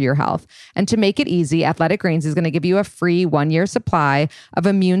look out for your health. And to make it easy, Athletic Greens is going to give you a free 1-year supply of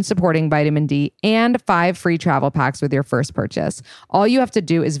immune-supporting vitamin D and 5 free travel packs with your first purchase. All you have to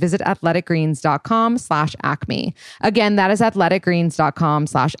do is visit athleticgreens.com/acme. Again, that is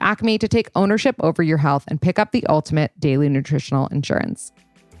athleticgreens.com/acme to take ownership over your health and pick up the ultimate daily nutritional insurance.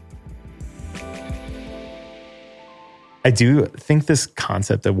 I do think this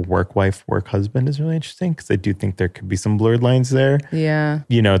concept of work wife, work husband is really interesting because I do think there could be some blurred lines there. Yeah.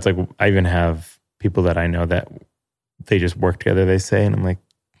 It's like I even have people that I know that they just work together, they say, and I'm like,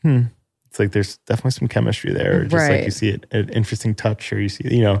 It's like there's definitely some chemistry there. Or just like you see an interesting touch or you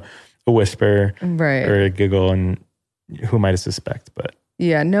see, a whisper or a giggle, and who am I to suspect? But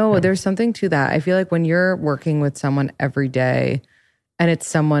Yeah, no, there's something to that. I feel like when you're working with someone every day and it's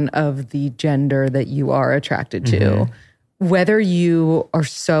someone of the gender that you are attracted to, whether you are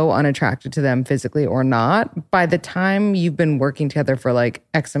so unattracted to them physically or not, by the time you've been working together for like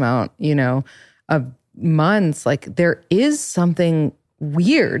X amount, of months, like there is something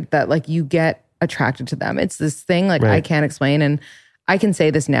weird that like you get attracted to them. It's this thing like I can't explain. And I can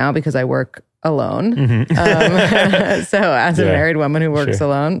say this now because I work alone. So as a married woman who works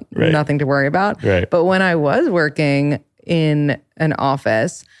alone, nothing to worry about. But when I was working in an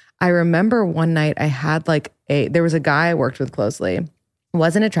office, I remember one night I had like there was a guy I worked with closely.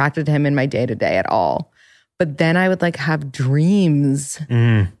 Wasn't attracted to him in my day-to-day at all. But then I would like have dreams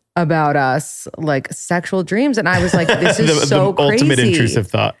about us, like sexual dreams. And I was like, this is so crazy. Ultimate intrusive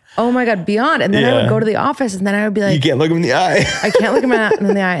thought. Oh my God, beyond. And then I would go to the office and then I would be like, you can't look him in the eye. I can't look him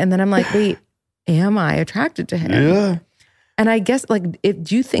in the eye. And then I'm like, wait, am I attracted to him? Yeah. And I guess like,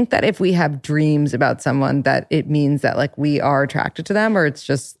 do you think that if we have dreams about someone that it means that like we are attracted to them, or it's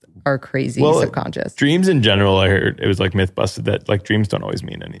just our crazy subconscious? Dreams in general, I heard it was like myth busted that like dreams don't always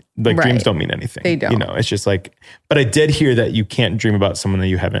mean anything. Like dreams don't mean anything. They don't. It's just like, but I did hear that you can't dream about someone that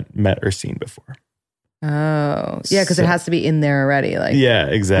you haven't met or seen before. Oh, yeah, because it has to be in there already. Like, yeah,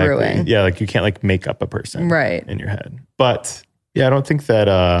 exactly. Brewing. Yeah, like you can't like make up a person in your head. But yeah, I don't think that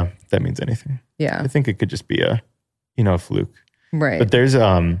that means anything. Yeah, I think it could just be a fluke. Right. But there's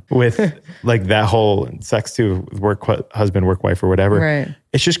with like that whole sex too, work husband, work wife, or whatever. Right.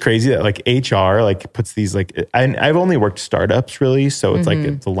 It's just crazy that like HR like puts these like, I've only worked startups really, so it's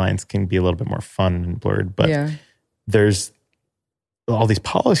like the lines can be a little bit more fun and blurred. But there's all these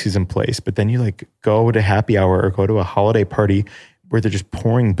policies in place, but then you like go to happy hour or go to a holiday party where they're just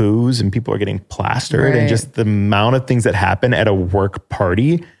pouring booze and people are getting plastered, and just the amount of things that happen at a work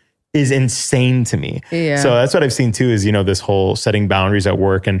party is insane to me. Yeah. So that's what I've seen too is, this whole setting boundaries at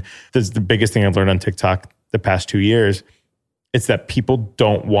work. And this is the biggest thing I've learned on TikTok the past 2 years. It's that people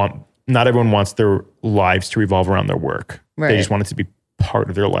not everyone wants their lives to revolve around their work. Right. They just want it to be part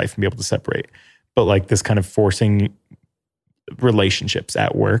of their life and be able to separate. But like this kind of forcing relationships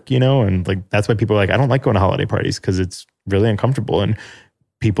at work, and like, that's why people are like, I don't like going to holiday parties because it's really uncomfortable. And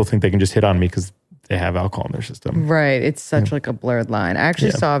people think they can just hit on me because they have alcohol in their system. Right. It's such like a blurred line. I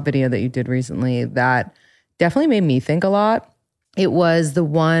actually saw a video that you did recently that definitely made me think a lot. It was the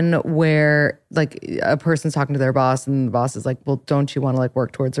one where like a person's talking to their boss and the boss is like, well, don't you want to like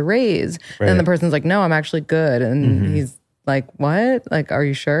work towards a raise? Right. And the person's like, no, I'm actually good. And he's like, what? Like, are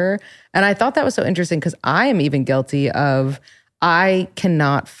you sure? And I thought that was so interesting because I am even guilty of, I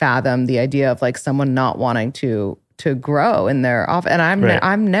cannot fathom the idea of like someone not wanting to grow in their office. And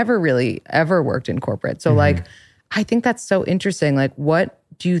I've never really ever worked in corporate. So like, I think that's so interesting. Like, why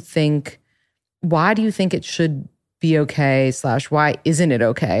do you think it should be okay / why isn't it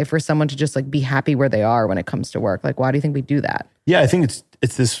okay for someone to just like be happy where they are when it comes to work? Like, why do you think we do that? Yeah, I think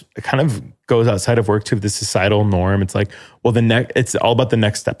it's this, it kind of goes outside of work too, this societal norm. It's like, well, it's all about the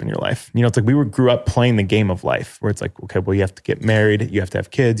next step in your life. It's like we grew up playing the game of life where it's like, okay, well, you have to get married, you have to have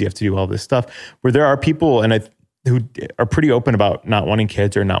kids, you have to do all this stuff. Where there are people, who are pretty open about not wanting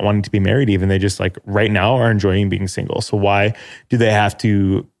kids or not wanting to be married even. They just like right now are enjoying being single. So why do they have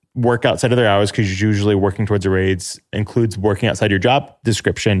to work outside of their hours? Because usually working towards a raise includes working outside your job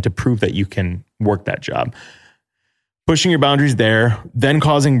description to prove that you can work that job. Pushing your boundaries there, then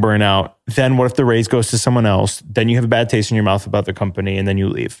causing burnout. Then what if the raise goes to someone else? Then you have a bad taste in your mouth about the company and then you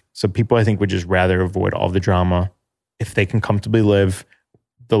leave. So people, I think, would just rather avoid all the drama if they can comfortably live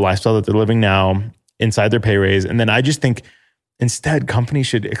the lifestyle that they're living now inside their pay raise. And then I just think instead companies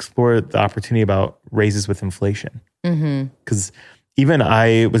should explore the opportunity about raises with inflation. Because even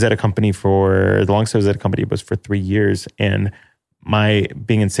I was at a company the longest I was at a company was for 3 years. And my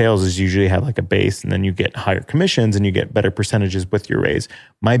being in sales is usually have like a base and then you get higher commissions and you get better percentages with your raise.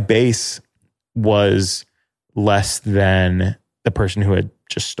 My base was less than the person who had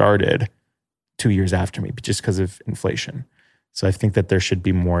just started 2 years after me, just because of inflation. So I think that there should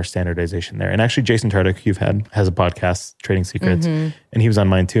be more standardization there. And actually, Jason Tardik, has a podcast, Trading Secrets, and he was on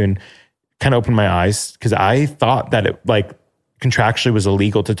mine too, and kind of opened my eyes because I thought that it like contractually was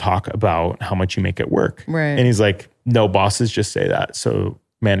illegal to talk about how much you make at work. Right. And he's like, no, bosses just say that. So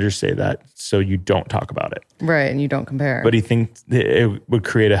managers say that. So you don't talk about it. Right. And you don't compare. But he thinks it would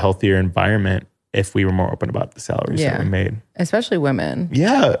create a healthier environment if we were more open about the salaries that we made. Especially women.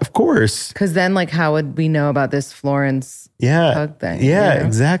 Yeah, of course. Because then like, how would we know about this Florence Pug thing? Yeah,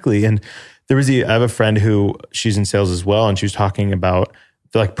 exactly. And I have a friend who she's in sales as well. And she was talking about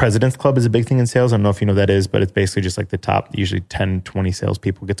like President's Club is a big thing in sales. I don't know if you know what that is, but it's basically just like the top, usually 10, 20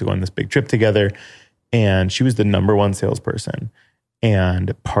 salespeople get to go on this big trip together. And she was the number one salesperson.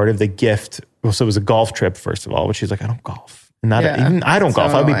 And part of the gift, so it was a golf trip, first of all, which she's like, I don't golf. Even I don't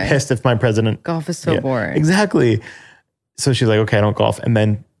golf. I'd be pissed if my president. Golf is so boring. Exactly. So she's like, okay, I don't golf. And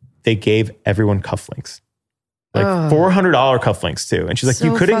then they gave everyone cufflinks, like $400 cufflinks too. And she's like,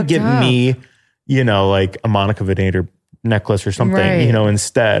 you couldn't give me, like a Monica Vinader necklace or something,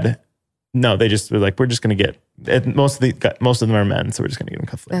 instead. No, they just were like, we're just going to get, most of them are men, so we're just going to give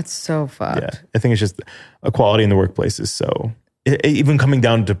them cufflinks. That's so fucked. Yeah. I think it's just equality in the workplace is so, even coming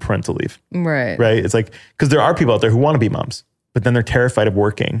down to parental leave. Right. Right. It's like, because there are people out there who want to be moms, but then they're terrified of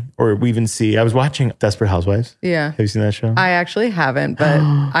working. Or we even see, I was watching Desperate Housewives. Yeah. Have you seen that show? I actually haven't, but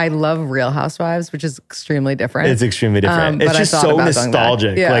I love Real Housewives, which is extremely different. It's extremely different. It's just so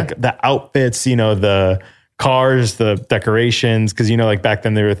nostalgic. Like the outfits, the cars, the decorations. Because, like back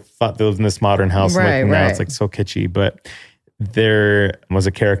then they thought they lived in this modern house. Right, now it's like so kitschy. But there was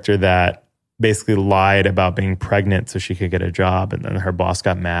a character that basically lied about being pregnant so she could get a job. And then her boss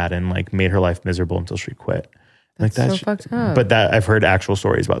got mad and like made her life miserable until she quit. That's so fucked up. But I've heard actual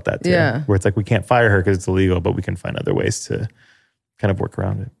stories about that too. Yeah. Where it's like, we can't fire her because it's illegal, but we can find other ways to kind of work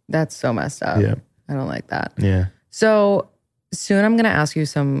around it. That's so messed up. Yeah. I don't like that. Yeah. So soon I'm going to ask you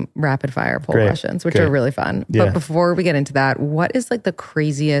some rapid fire poll questions, which are really fun. Yeah. But before we get into that, what is like the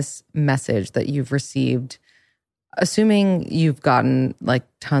craziest message that you've received? Assuming you've gotten like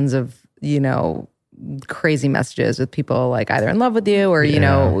tons of, crazy messages with people like either in love with you or,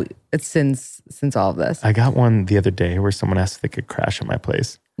 it's since all of this. I got one the other day where someone asked if they could crash at my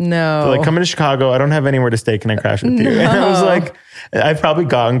place. No. They're like, come into Chicago. I don't have anywhere to stay. Can I crash with you? No. And I was like, I've probably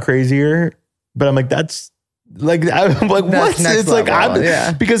gotten crazier, but I'm like, that's like, I'm like, what? It's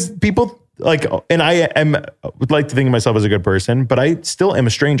like, because people like, and would like to think of myself as a good person, but I still am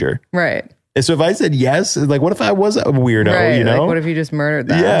a stranger. Right. So if I said yes, like, what if I was a weirdo, right. Like, what if you just murdered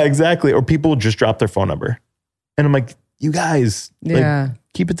them? Yeah, exactly. Or people just drop their phone number. And I'm like, you guys, like,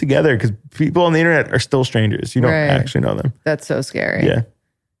 keep it together because people on the internet are still strangers. You don't actually know them. That's so scary. Yeah.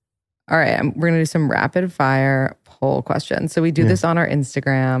 All right. We're going to do some rapid fire poll questions. So we do this on our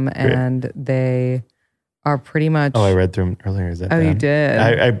Instagram and they are pretty much. Oh, I read through them earlier. Is that bad? You did?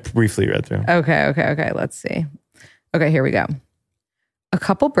 I briefly read through them. Okay. Let's see. Okay, here we go. A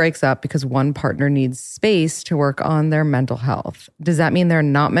couple breaks up because one partner needs space to work on their mental health. Does that mean they're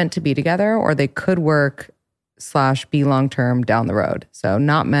not meant to be together or they could work / be long-term down the road? So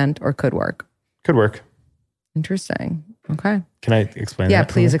not meant or could work. Could work. Interesting. Okay. Can I explain that? Yeah,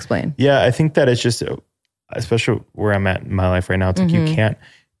 please explain. Yeah, I think that it's just, especially where I'm at in my life right now, it's like you can't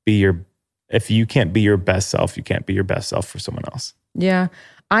be if you can't be your best self, you can't be your best self for someone else. Yeah.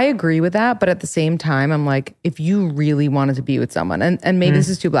 I agree with that, but at the same time, I'm like, if you really wanted to be with someone, and maybe this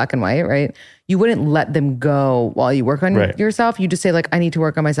is too black and white, right? You wouldn't let them go while you work on yourself. You just say like, I need to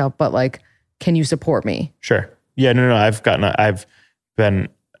work on myself, but like, can you support me? Sure. Yeah, no. I've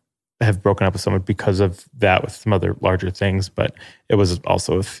broken up with someone because of that with some other larger things, but it was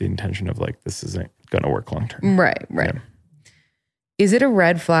also with the intention of like, this isn't going to work long term. Right. Yeah. Is it a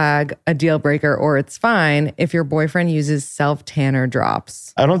red flag, a deal breaker, or it's fine if your boyfriend uses self-tanner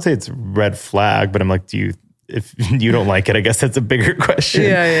drops? I don't say it's red flag, but I'm like, if you don't like it, I guess that's a bigger question.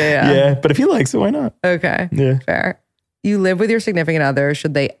 Yeah. But if he likes it, why not? Okay. Yeah. Fair. You live with your significant other.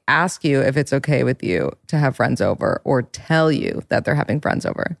 Should they ask you if it's okay with you to have friends over or tell you that they're having friends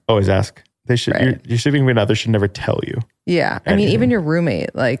over? Always ask. They should. Your significant other should never tell you. Yeah. I mean, even your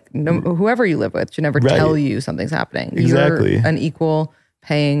roommate, like whoever you live with should never tell you something's happening. Exactly. You're an equal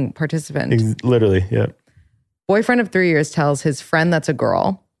paying participant. Literally. Yeah. Boyfriend of 3 years tells his friend that's a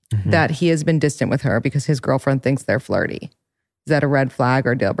girl that he has been distant with her because his girlfriend thinks they're flirty. Is that a red flag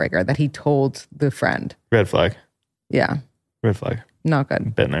or deal breaker that he told the friend? Red flag. Yeah. Red flag. Not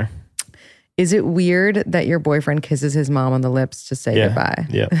good. Been there. Is it weird that your boyfriend kisses his mom on the lips to say goodbye?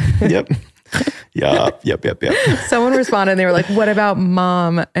 Yeah. Yep. Someone responded and they were like, what about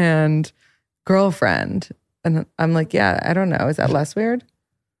mom and girlfriend? And I'm like, yeah, I don't know. Is that less weird?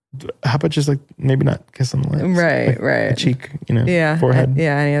 How about just like maybe not kiss on the lips? Right. A cheek, forehead.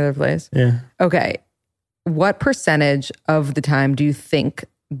 Yeah, any other place. Yeah. Okay. What percentage of the time do you think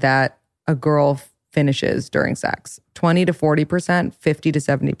that a girl finishes during sex? 20 to 40%, 50 to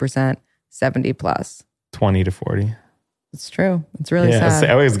 70%, 70 plus? 20 to 40. It's true. It's really sad.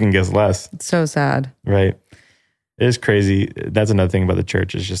 I always can guess less. It's so sad. Right. It is crazy. That's another thing about the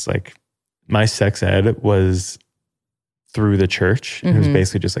church is just like my sex ed was through the church. It was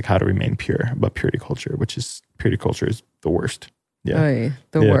basically just like how to remain pure, about purity culture, which is purity culture is the worst. Yeah. Oy,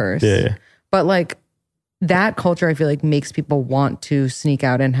 the worst. Yeah. But like that culture, I feel like makes people want to sneak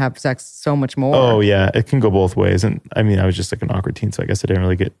out and have sex so much more. Oh yeah. It can go both ways. And I mean, I was just like an awkward teen, so I guess I didn't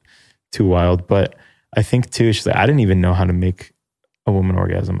really get too wild, but I think too, she's like, I didn't even know how to make a woman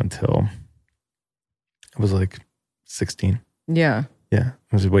orgasm until I was like 16. Yeah. Yeah.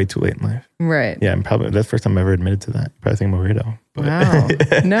 It was way too late in life. Right. Yeah. And probably that's the first time I ever admitted to that. Probably think I'm a weirdo. But. Wow.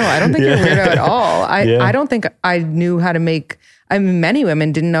 No, I don't think you're a weirdo at all. I don't think I knew how to make, many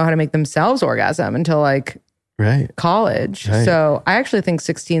women didn't know how to make themselves orgasm until like college. Right. So I actually think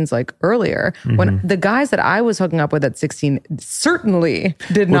 16's like earlier. When the guys that I was hooking up with at 16 certainly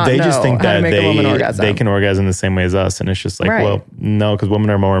did not know just think how that to make a woman orgasm. they can orgasm the same way as us. And it's just like, well, no, because women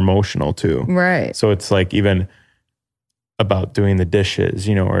are more emotional too. Right. So it's like even about doing the dishes,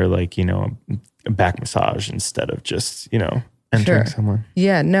 or like, a back massage instead of just, entering someone.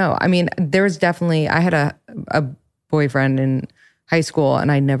 Yeah, no. I mean, there was definitely, I had a boyfriend in high school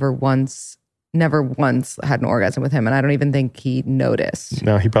and I never once had an orgasm with him. And I don't even think he noticed.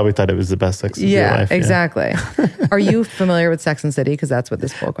 No, he probably thought it was the best sex of your life. Exactly. Are you familiar with Sex and the City? Because that's what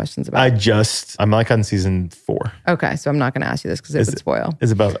this poll question's about. I'm like on season 4. Okay, so I'm not going to ask you this because it would spoil.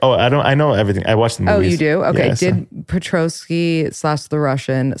 It's about, I know everything. I watched the movies. Oh, you do? Okay. Yeah, Did Petrovsky / the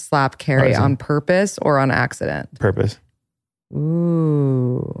Russian slap Carrie on purpose or on accident? Purpose.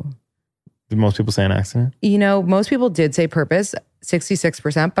 Ooh. Did most people say an accident? Most people did say purpose,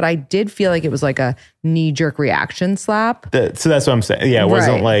 66%, but I did feel like it was like a knee-jerk reaction slap. So that's what I'm saying. Yeah, it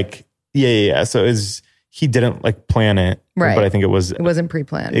wasn't like, yeah. So he didn't like plan it. Right. But I think it wasn't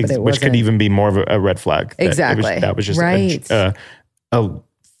pre-planned. Which could even be more of a red flag. Exactly. That was just a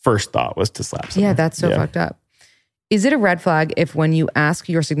first thought was to slap someone. Yeah, that's so fucked up. Is it a red flag if when you ask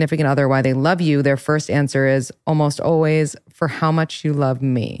your significant other why they love you, their first answer is almost always for how much you love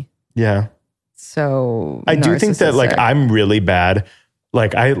me? Yeah. So I do think that like I'm really bad.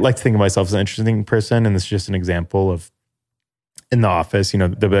 Like I like to think of myself as an interesting person. And this is just an example of in the office, they'll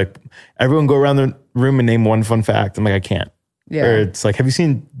be like, everyone go around the room and name one fun fact. I'm like, I can't. Yeah. Or it's like,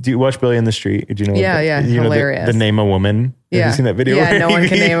 do you watch Billy and the Street? Do you know? Yeah. Hilarious. The name a woman. Yeah. Have you seen that video? Yeah, no one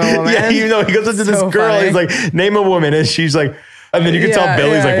can name a woman. Yeah, even though he goes into this girl, funny. he's like, name a woman. And she's like, and then you can tell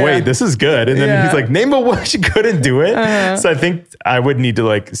Billy's like, wait, this is good. And then he's like, name a woman. She couldn't do it. So I think I would need to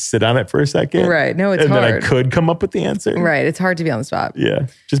like sit on it for a second. Right. No, it's hard. hard. And then I could come up with the answer. Right. It's hard to be on the spot. Yeah.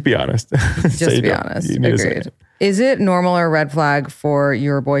 Just be honest. Just be honest. Agreed. Is it normal or a red flag for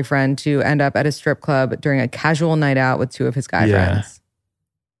your boyfriend to end up at a strip club during a casual night out with 2 of his guy friends?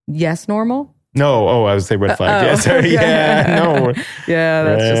 Yes, normal? No. Oh, I would say red flag. Yeah, sorry. Okay. Yeah, no. Yeah,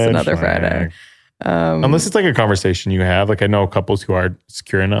 that's just another flag. Friday. Unless it's like a conversation you have. Like I know couples who are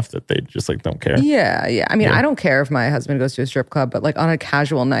secure enough that they just like don't care. Yeah. I mean, I don't care if my husband goes to a strip club, but like on a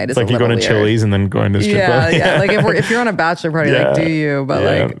casual night, it's like you go to Chili's and then going to a strip club. Yeah. Like if you're on a bachelor party, like do you? But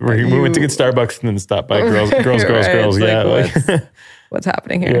like we went to get Starbucks and then stopped by girls. Yeah. Like, what's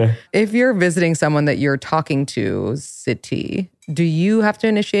happening here? Yeah. If you're visiting someone that you're talking to, city, do you have to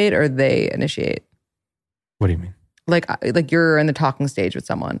initiate or they initiate? What do you mean? Like you're in the talking stage with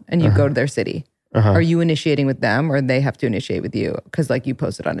someone and you go to their city. Are you initiating with them or they have to initiate with you? Because like you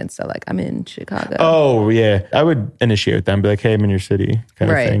posted on Insta, like I'm in Chicago. Oh yeah. I would initiate with them, be like, hey, I'm in your city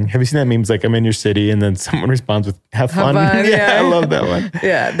kind of thing. Have you seen that memes like I'm in your city and then someone responds with have fun? Yeah, I love that one.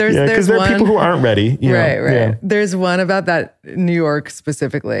 Yeah. Because there are people who aren't ready. Right. Yeah. There's one about that New York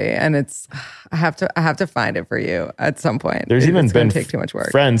specifically. And it's, I have to find it for you at some point. There's even been take too much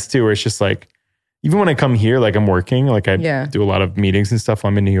work. Friends too, where it's just like, even when I come here, like I'm working, like I do a lot of meetings and stuff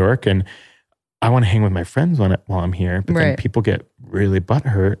while I'm in New York and I want to hang with my friends while I'm here, but then people get really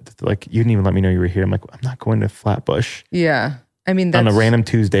butthurt. Like, you didn't even let me know you were here. I'm like, I'm not going to Flatbush. Yeah. I mean, that's... on a random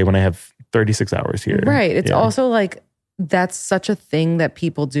Tuesday when I have 36 hours here. Right. It's also like, that's such a thing that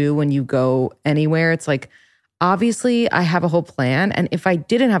people do when you go anywhere. It's like, obviously I have a whole plan. And if I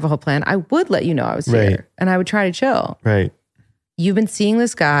didn't have a whole plan, I would let you know I was here and I would try to chill. Right. You've been seeing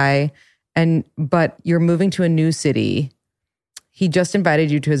this guy but you're moving to a new city. He just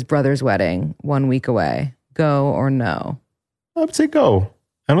invited you to his brother's wedding 1 week away. Go or no? I would say go.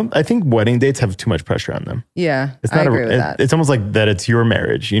 I think wedding dates have too much pressure on them. Yeah, it's not I agree with that. It's almost like that it's your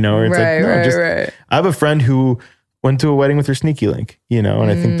marriage, Or it's right. I have a friend who went to a wedding with her sneaky link, and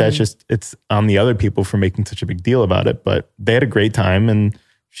I think that's just, it's on the other people for making such a big deal about it. But they had a great time and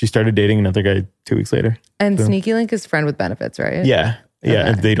she started dating another guy 2 weeks later. And sneaky link is friend with benefits, right? Yeah. Yeah. Okay.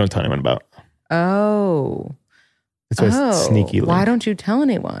 And they don't tell anyone about. Oh. That's why it's sneaky link. Why don't you tell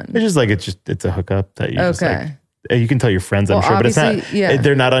anyone? It's a hookup that you just like, you can tell your friends, I'm sure, but it's not,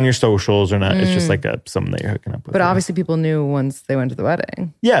 they're not on your socials or not. It's just like something that you're hooking up with. But obviously people knew once they went to the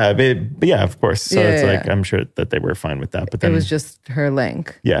wedding. Yeah, but yeah, of course. So it's like, I'm sure that they were fine with that. But then it was just her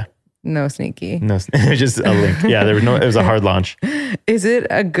link. Yeah. No sneaky. No, it was just a link. Yeah, it was a hard launch. Is it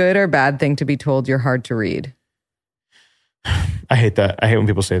a good or bad thing to be told you're hard to read? I hate that. I hate when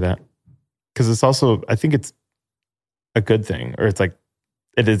people say that. Because it's also, I think it's a good thing, or it's like,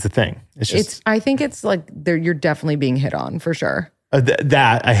 it is a thing. It's just, I think it's like you're definitely being hit on for sure.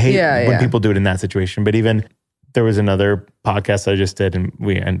 That I hate when people do it in that situation. But even there was another podcast I just did, and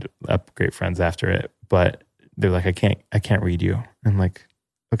we ended up great friends after it. But they're like, I can't read you. I'm like,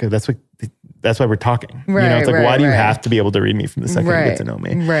 okay, that's why we're talking. Right, you know, it's like, right, why do you right. have to be able to read me from the second you get to know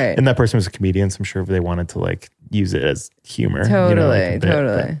me? Right. And that person was a comedian, so I'm sure they wanted to like use it as humor. Totally, you know, like a bit,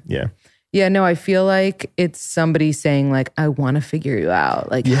 totally. but yeah. Yeah, no, I feel like it's somebody saying like, I want to figure you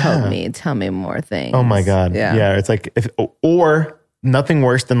out. Like, help me, tell me more things. Oh my God. Yeah. It's like, or nothing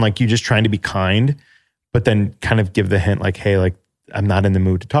worse than like you just trying to be kind, but then kind of give the hint like, hey, like, I'm not in the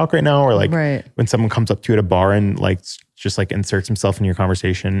mood to talk right now. Or like when someone comes up to you at a bar and like, just like inserts himself in your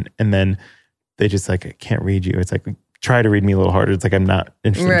conversation, and then they just like, I can't read you. It's like, try to read me a little harder. It's like, I'm not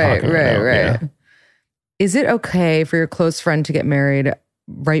interested in talking right now. Right. Yeah. Is it okay for your close friend to get married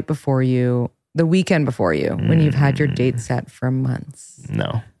right before you, the weekend before you, when you've had your date set for months?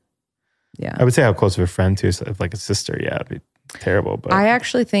 No. Yeah. I would say how close of a friend to, like a sister. Yeah, it'd be terrible. But I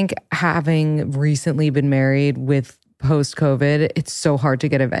actually think, having recently been married with post-COVID, it's so hard to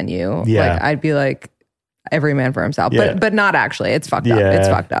get a venue. Yeah. Like, I'd be like, every man for himself. Yeah. But not actually. It's fucked up. It's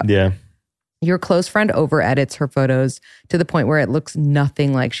fucked up. Yeah. Your close friend over edits her photos to the point where it looks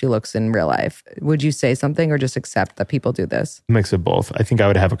nothing like she looks in real life. Would you say something or just accept that people do this? Mix of both. I think I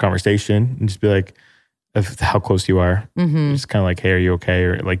would have a conversation and just be like, of how close you are. Mm-hmm. Just kind of like, hey, are you okay?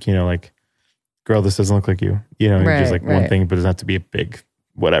 Or like, you know, like, girl, this doesn't look like you. You know, just like one thing, but it doesn't have to be a big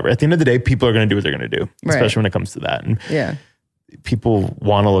whatever. At the end of the day, people are going to do what they're going to do, especially when it comes to that. And people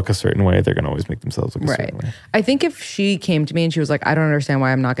want to look a certain way. They're going to always make themselves look a certain way. I think if she came to me and she was like, I don't understand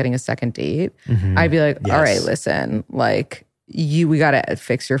why I'm not getting a second date, I'd be like, all right, listen, like we got to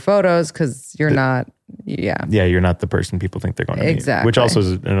fix your photos because you're not, you're not the person people think they're going to meet. Which also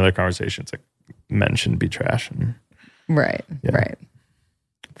is another conversation. It's like, men shouldn't be trash. And, right.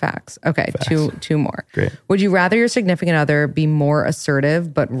 Facts. Okay, Facts. Two more. Great. Would you rather your significant other be more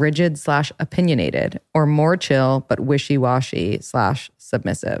assertive but rigid/opinionated, or more chill but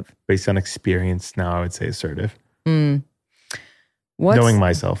wishy-washy/submissive? Based on experience now, I would say assertive. Knowing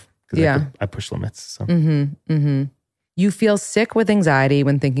myself. Because I push limits. So. You feel sick with anxiety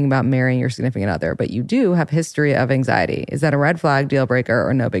when thinking about marrying your significant other, but you do have history of anxiety. Is that a red flag, deal breaker,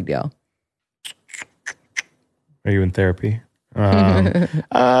 or no big deal? Are you in therapy?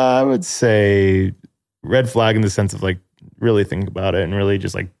 I would say red flag in the sense of like really think about it and really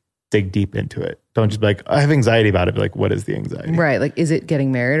just like dig deep into it. Don't just be like, I have anxiety about it. But like, what is the anxiety? Right. Like, is it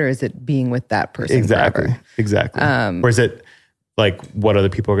getting married or is it being with that person? Exactly. Or is it like what other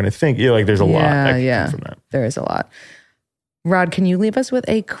people are going to think? You know, like there's a lot that can come from that. There is a lot. Rod, can you leave us with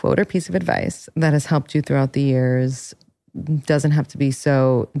a quote or piece of advice that has helped you throughout the years? Doesn't have to be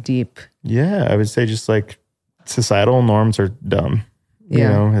so deep. Yeah, I would say just like societal norms are dumb. You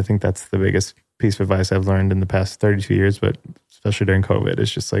know, I think that's the biggest piece of advice I've learned in the past 32 years, but especially during COVID,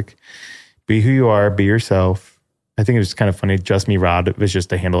 it's just like, be who you are, be yourself. I think it was kind of funny. Just Me, Rod, it was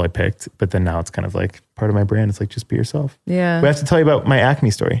just a handle I picked, but then now it's kind of like part of my brand. It's like, just be yourself. Yeah. We have to tell you about my Acme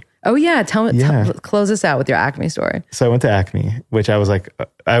story. Oh yeah. Close us out with your Acme story. So I went to Acme, which I was like,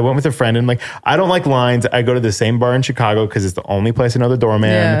 I went with a friend and like, I don't like lines. I go to the same bar in Chicago because it's the only place I know the doorman.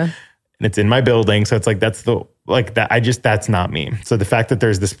 Yeah. And it's in my building. So it's like, that's not me. So the fact that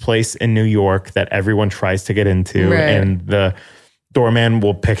there's this place in New York that everyone tries to get into and the doorman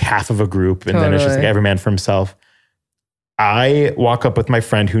will pick half of a group and then it's just like every man for himself. I walk up with my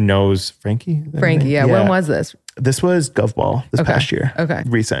friend who knows Frankie. Yeah. When was this? This was GovBall this past year. Okay.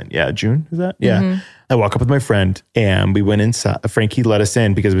 Recent. Yeah. June. Is that? Yeah. I walk up with my friend and we went inside. Frankie let us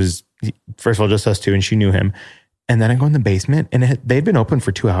in because it was, first of all, just us two and she knew him. And then I go in the basement and they'd been open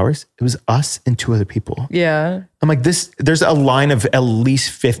for 2 hours. It was us and 2 other people. Yeah. I'm like, there's a line of at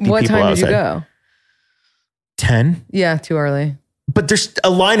least 50 people outside. What time did you go? 10. Yeah, too early. But there's a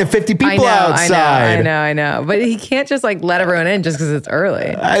line of 50 people outside. I know. But he can't just like let everyone in just because it's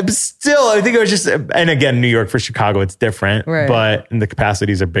early. I think it was just, and again, New York for Chicago, it's different. Right. But the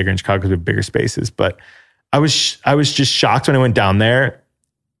capacities are bigger in Chicago because we have bigger spaces. But I was just shocked when I went down there.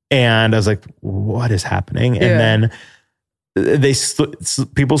 And I was like, what is happening? And then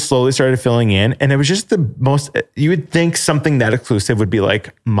people slowly started filling in. And it was just the most, you would think something that exclusive would be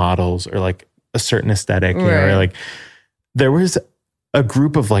like models or like a certain aesthetic. You know, or like there was a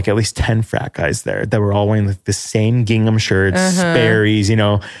group of like at least 10 frat guys there that were all wearing like the same gingham shirts, Sperry's, you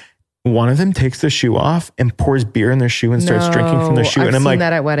know. One of them takes their shoe off and pours beer in their shoe and starts drinking from their shoe. I've and I'm seen like,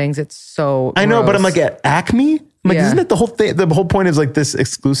 that at weddings. It's so I know, gross. but I'm like, at Acme? I'm like, isn't it the whole thing? The whole point is like this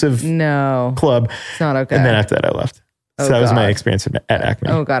exclusive club. It's not okay. And then after that, I left. So that was my experience at Acme.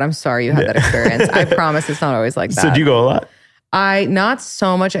 Oh God, I'm sorry you had that experience. I promise it's not always like that. So do you go a lot? Not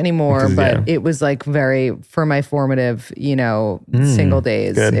so much anymore, but it was like very, for my formative, single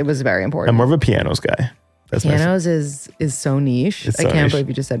days. Good. It was very important. I'm more of a pianos guy. That's pianos is so niche. I can't believe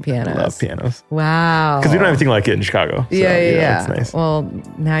you just said pianos. I love pianos. Wow. Because we don't have anything like it in Chicago. So, yeah. It's nice. Well,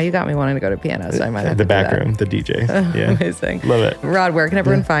 now you got me wanting to go to piano, so I might have the to back do that. room, the DJ. Yeah. Amazing. Love it. Rod, where can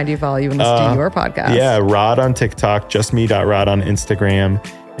everyone find you, follow you, and listen to your podcast? Yeah, Rod on TikTok, justme.rod on Instagram,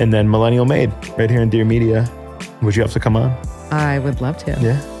 and then Millennial Made right here in Dear Media. Would you have to come on? I would love to.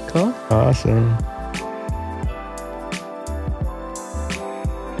 Yeah. Cool. Awesome.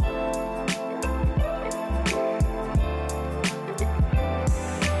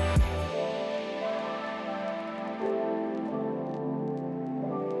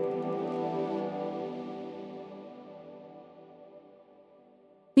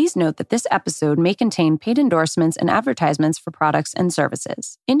 Please note that this episode may contain paid endorsements and advertisements for products and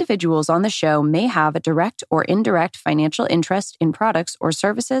services. Individuals on the show may have a direct or indirect financial interest in products or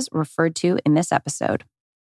services referred to in this episode.